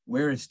 Where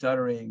is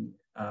stuttering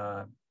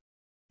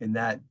in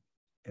that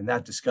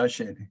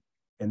discussion,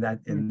 in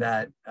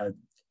that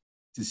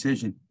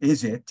decision?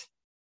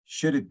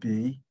 Should it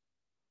be,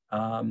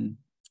 and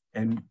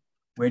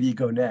where do you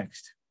go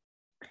next?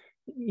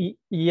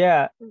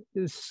 Yeah.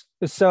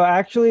 So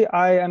actually,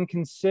 I am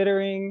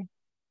considering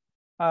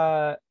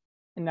now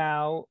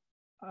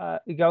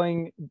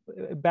going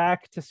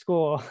back to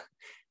school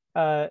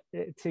to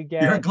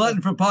get. You're a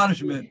glutton for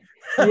punishment.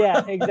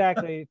 Yeah,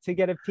 exactly. To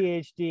get a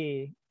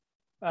PhD.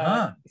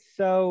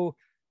 So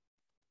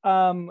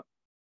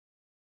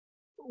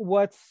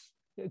what's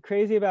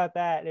crazy about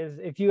that is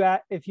if you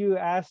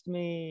asked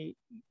me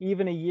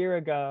even a year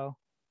ago,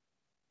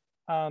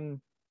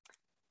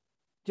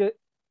 just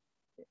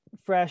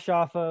fresh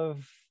off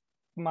of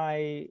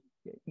my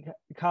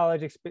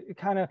college experience,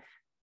 kind of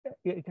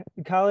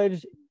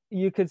college,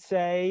 you could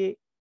say,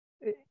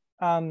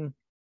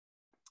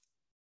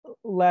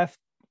 left.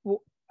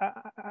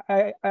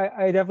 I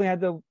definitely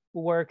had to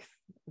work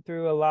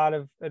through a lot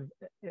of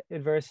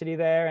adversity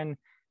there, and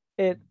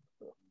it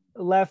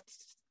left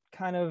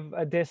kind of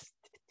a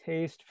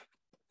distaste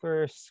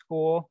for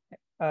school.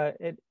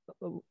 It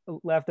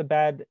left a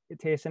bad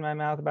taste in my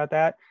mouth about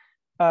that.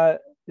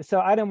 So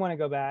I didn't want to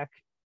go back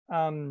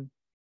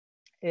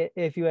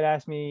if you had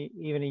asked me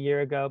even a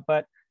year ago.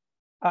 But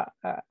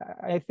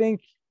I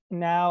think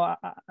now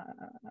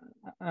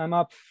I'm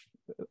up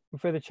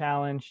for the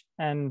challenge,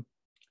 and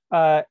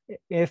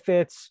if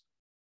it's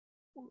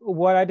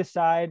what I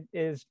decide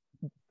is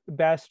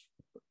best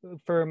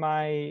for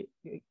my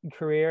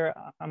career,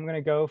 I'm going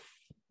to go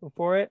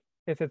for it.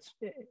 If it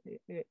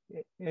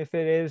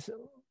is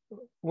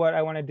what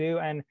I want to do.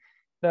 And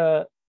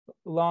the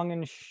long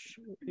and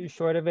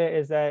short of it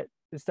is that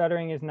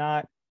stuttering is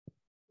not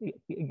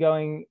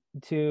going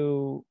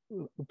to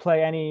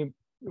play any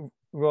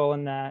role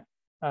in that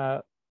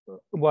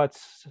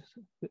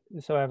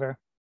whatsoever.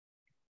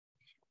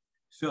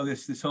 So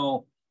this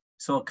whole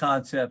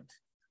concept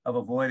of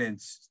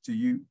avoidance, do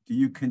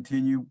you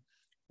continue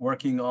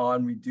working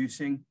on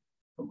reducing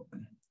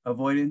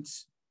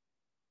avoidance?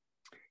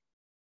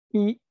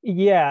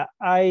 Yeah,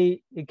 I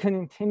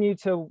continue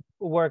to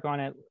work on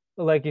it,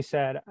 like you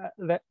said.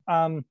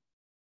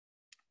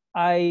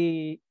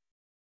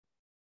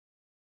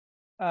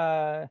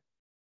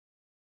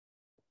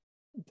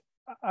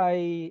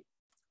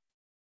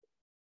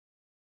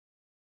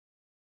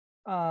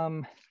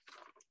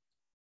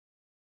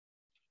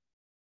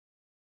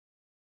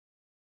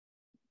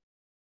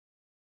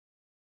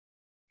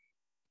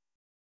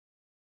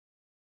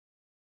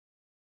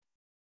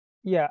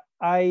 Yeah,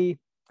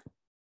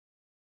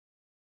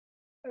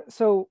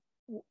 so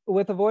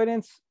with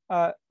avoidance,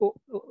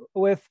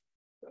 with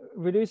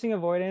reducing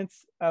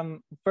avoidance,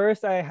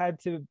 first I had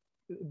to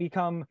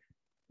become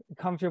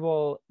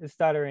comfortable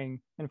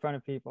stuttering in front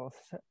of people.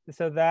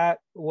 So that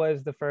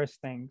was the first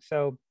thing.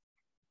 So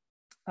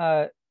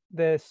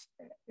this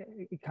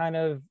kind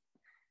of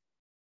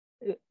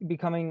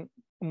becoming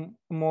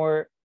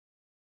more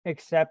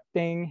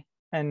accepting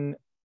and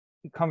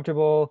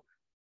comfortable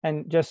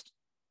and just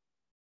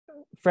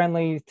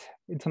friendly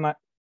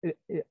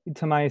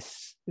to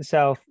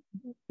myself,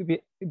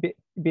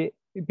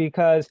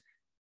 because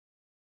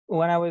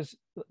when I was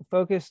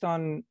focused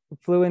on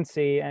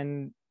fluency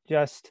and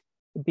just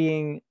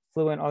being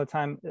fluent all the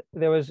time,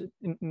 there was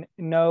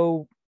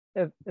no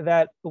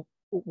that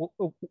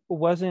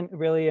wasn't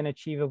really an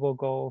achievable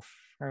goal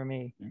for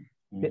me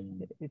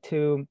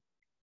to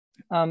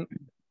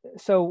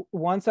so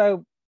once I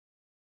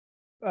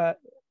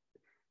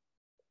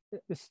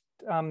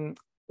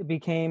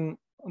became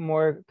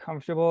more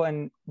comfortable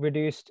and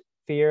reduced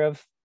fear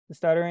of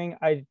stuttering,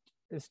 I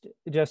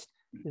just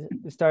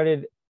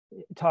started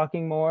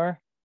talking more,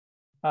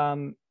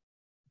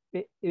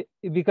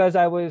 because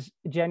I was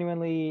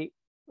genuinely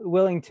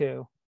willing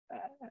to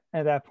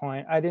at that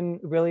point. I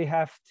didn't really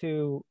have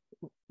to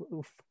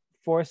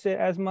force it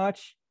as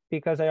much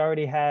because I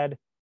already had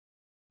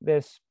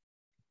this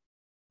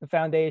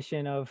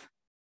foundation of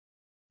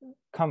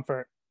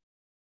comfort.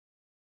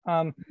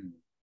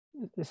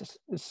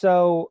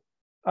 So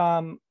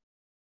I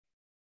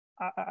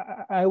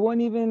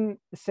wouldn't even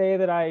say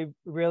that I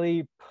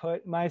really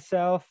put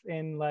myself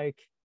in like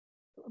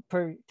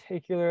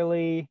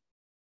particularly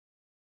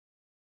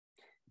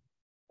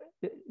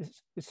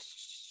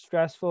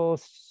stressful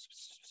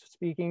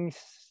speaking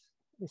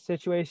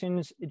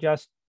situations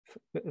just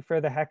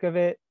for the heck of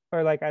it,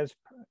 or like as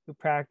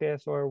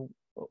practice or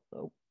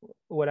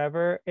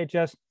whatever. It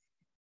just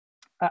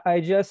I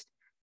just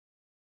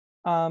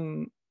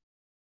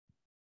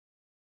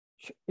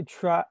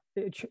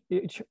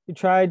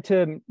tried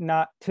to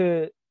not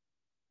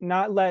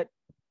let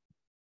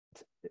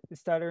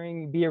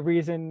stuttering be a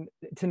reason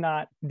to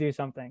not do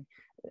something.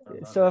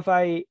 So if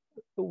I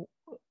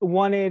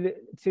wanted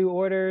to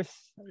order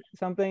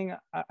something,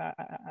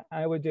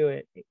 I would do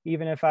it,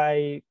 even if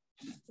I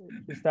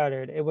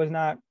stuttered. It was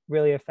not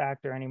really a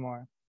factor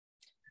anymore.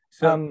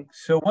 So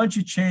once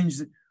you change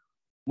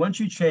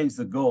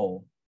the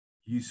goal,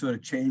 you sort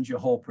of change your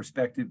whole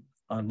perspective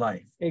on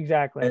life.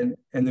 Exactly.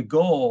 And the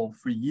goal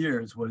for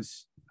years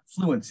was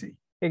fluency.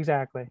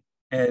 Exactly.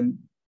 And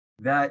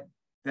that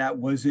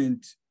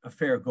wasn't a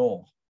fair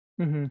goal.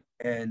 Mm-hmm.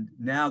 And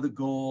now the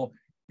goal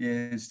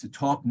is to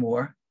talk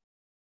more.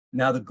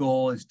 Now the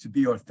goal is to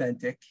be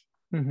authentic.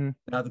 Mm-hmm.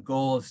 Now the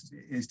goal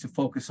is to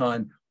focus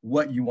on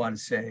what you want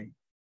to say,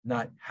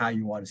 not how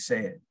you want to say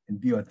it, and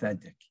be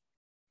authentic.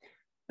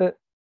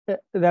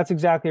 That's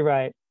exactly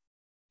right.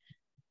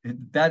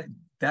 That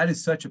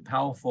is such a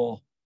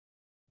powerful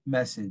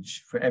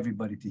message for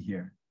everybody to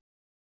hear.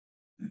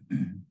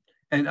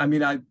 And I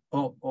mean,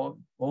 all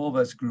of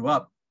us grew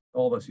up,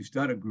 all of us who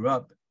stutter grew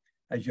up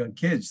as young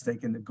kids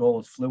thinking the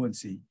goal is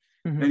fluency.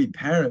 Mm-hmm. Many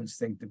parents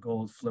think the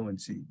goal is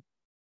fluency.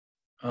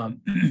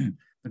 The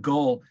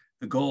goal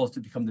is to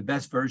become the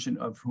best version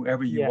of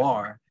whoever you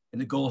are, and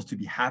the goal is to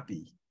be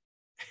happy,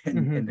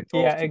 and the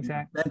goal is to be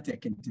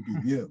authentic and to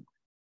be you.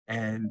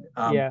 And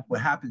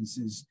what happens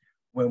is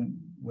when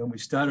we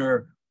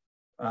stutter,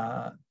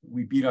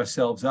 we beat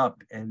ourselves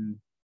up, and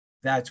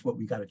that's what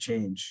we got to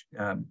change.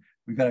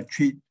 We got to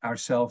treat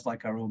ourselves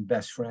like our own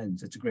best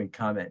friends. It's a great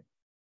comment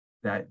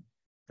that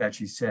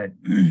she said.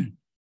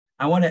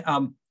 I want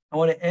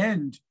to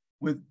end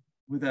with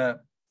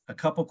a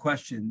couple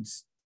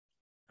questions.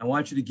 I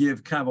want you to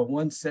give kind of a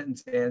one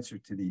sentence answer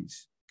to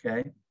these.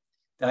 Okay,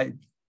 I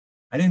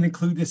didn't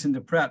include this in the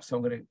prep, so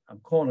I'm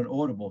calling an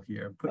audible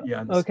here and put you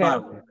on the spot a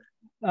little bit.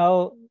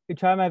 I'll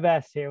try my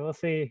best here. We'll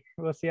see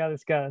how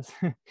this goes.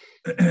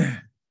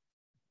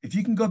 If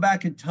you can go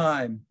back in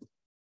time,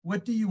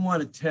 what do you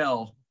want to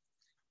tell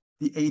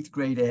the 8th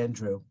grade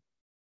Andrew?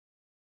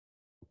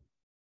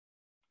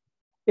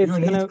 You're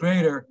an 8th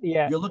grader.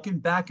 Yeah. You're looking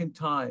back in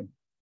time.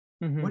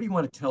 Mm-hmm. What do you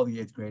want to tell the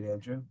 8th grade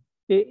Andrew?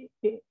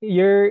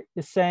 You're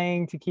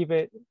saying to keep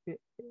it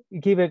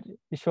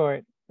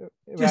short,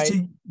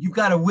 right? You've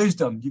got a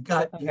wisdom. You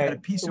got a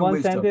piece of one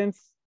wisdom.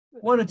 Sentence.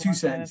 1 or 2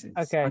 sentences.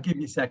 Okay. I'll give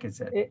you a second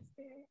sentence.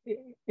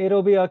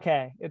 It'll be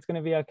okay. It's going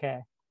to be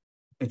okay.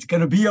 It's going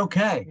to be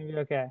okay. It's going to be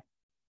okay.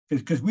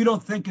 Because we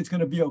don't think it's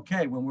going to be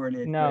okay when we're in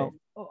 8th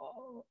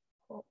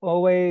grade.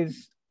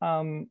 Always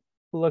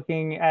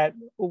looking at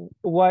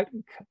what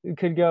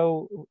could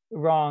go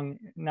wrong,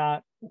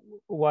 not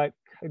what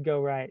could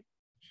go right.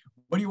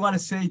 What do you want to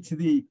say to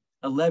the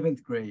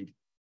 11th grade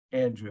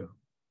Andrew?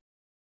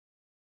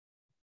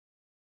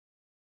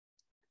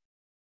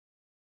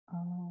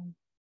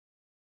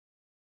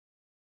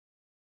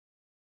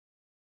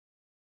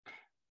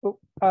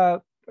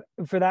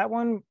 For that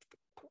one,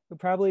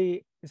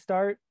 probably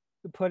start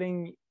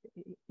putting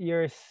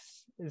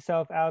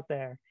yourself out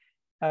there.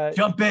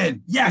 Jump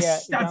in.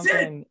 Yes, yeah, that's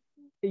it.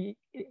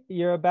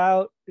 You're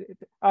about,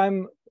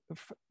 I'm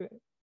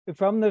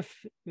from the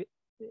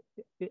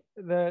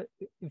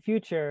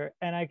future,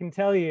 and I can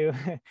tell you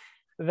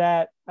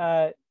that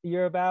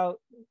you're about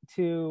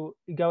to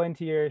go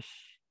into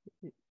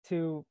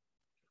to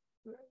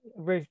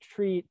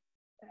retreat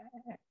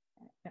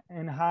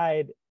and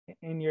hide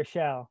in your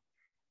shell,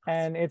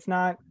 and it's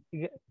not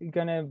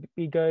gonna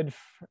be good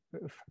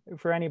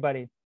for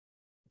anybody.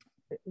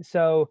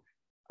 So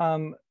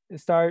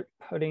start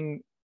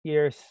putting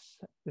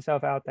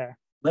yourself out there.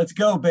 Let's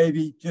go,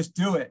 baby. Just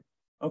do it.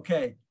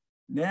 Okay,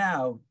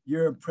 now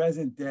you're in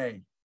present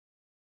day.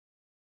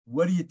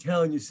 What are you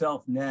telling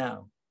yourself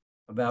now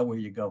about where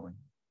you're going?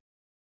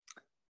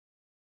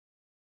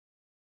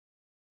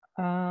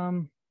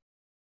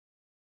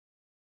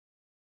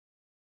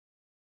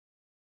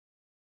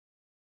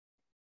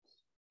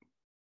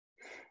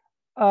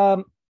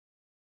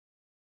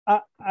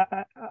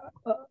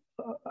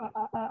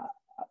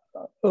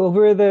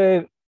 Over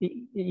the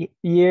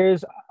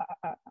years,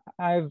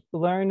 I've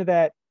learned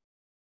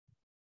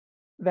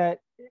that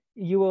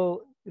you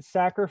will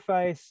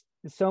sacrifice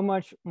so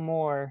much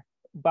more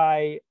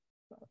by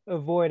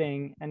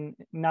avoiding and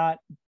not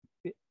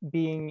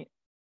being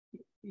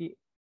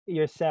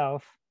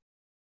yourself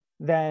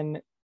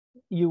than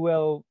you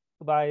will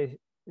by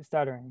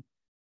stuttering.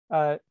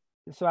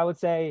 So I would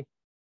say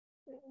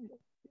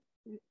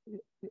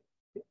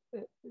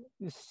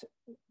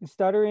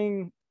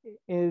stuttering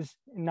is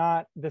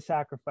not the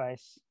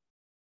sacrifice.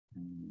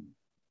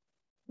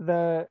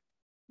 The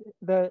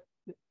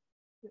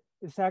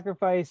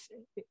sacrifice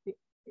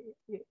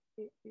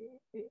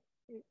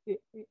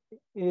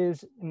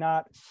is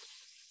not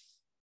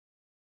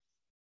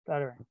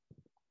stuttering.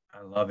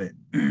 I love it.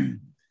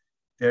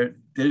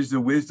 There's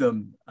the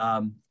wisdom.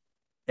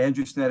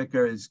 Andrew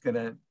Snediker is going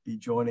to be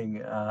joining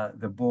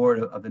the board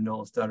of the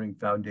Nolan Stuttering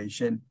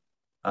Foundation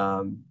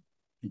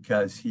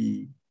because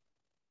he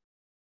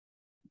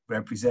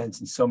represents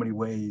in so many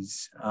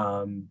ways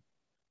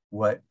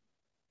what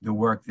the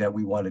work that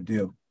we want to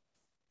do.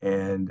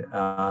 And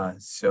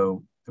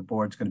so the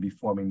board's going to be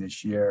forming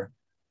this year.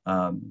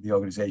 The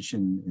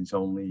organization is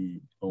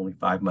only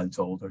 5 months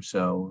old or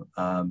so.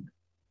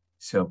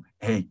 So,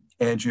 hey,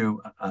 Andrew,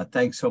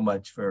 thanks so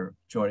much for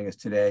joining us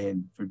today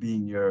and for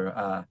being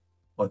your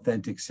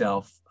authentic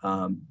self.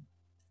 I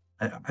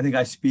think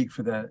I speak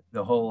for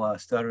the whole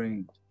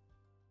stuttering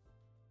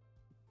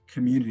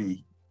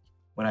community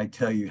when I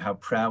tell you how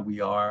proud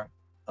we are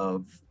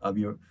of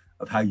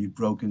how you've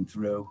broken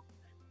through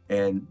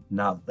and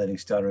not letting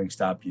stuttering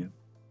stop you.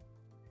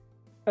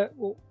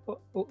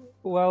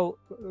 Well,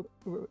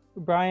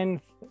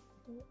 Brian,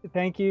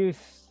 thank you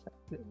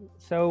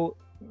so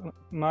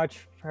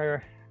much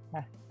for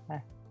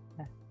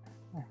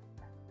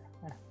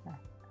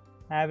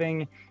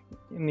having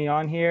me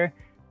on here.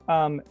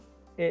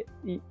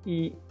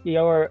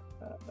 You're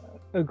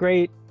a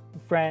great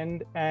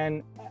friend,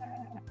 and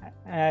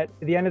at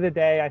the end of the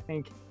day, I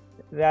think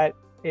that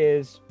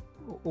is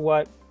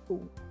what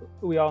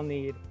we all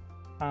need.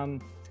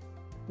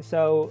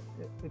 So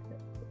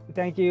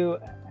thank you,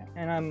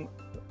 and I'm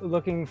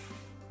looking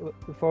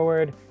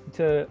forward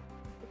to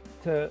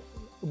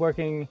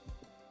working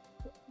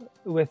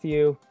with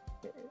you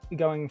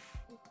going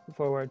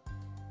forward.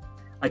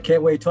 I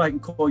can't wait till I can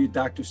call you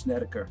Dr.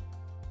 Snedeker.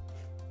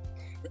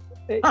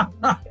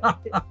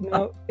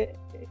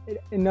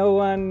 No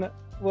one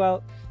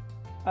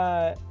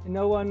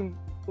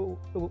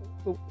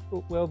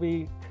will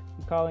be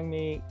calling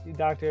me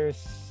Dr.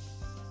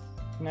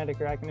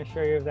 Snedeker. I can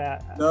assure you of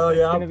that. No,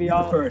 yeah, I'll be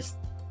all first.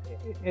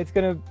 It's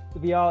gonna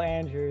be all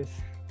Andrews.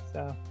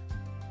 So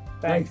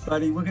thanks,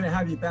 buddy. We're gonna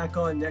have you back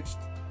on next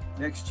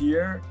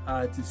year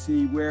to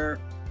see where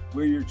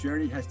your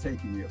journey has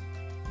taken you.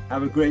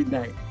 Have a great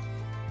night.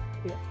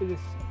 Yeah,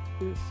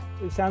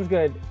 it sounds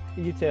good.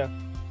 You too.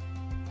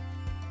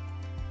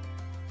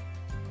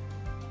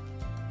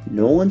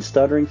 Nolan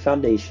Stuttering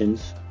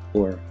Foundation's,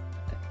 or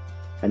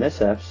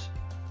NSF's,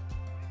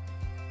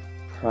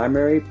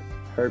 primary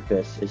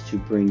purpose is to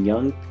bring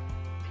young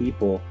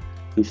people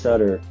who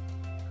stutter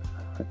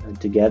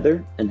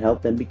together and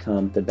help them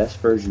become the best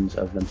versions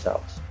of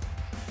themselves.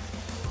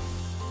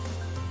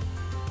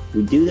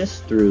 We do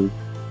this through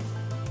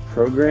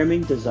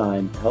programming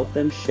designed to help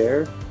them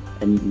share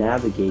and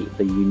navigate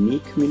the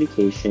unique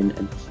communication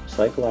and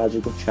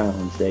psychological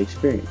challenge they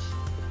experience.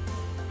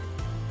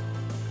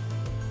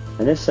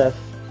 NSF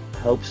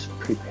helps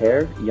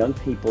prepare young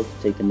people to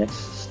take the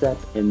next step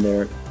in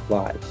their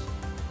lives,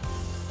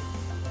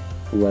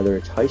 whether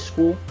it's high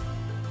school,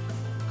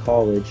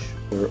 college,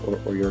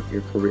 or your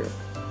career.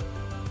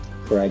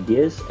 For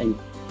ideas and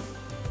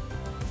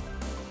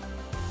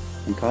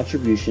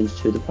contributions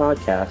to the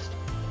podcast,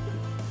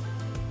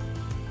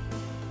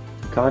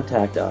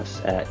 contact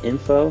us at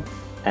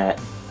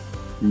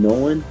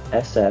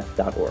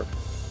info@nolansf.org.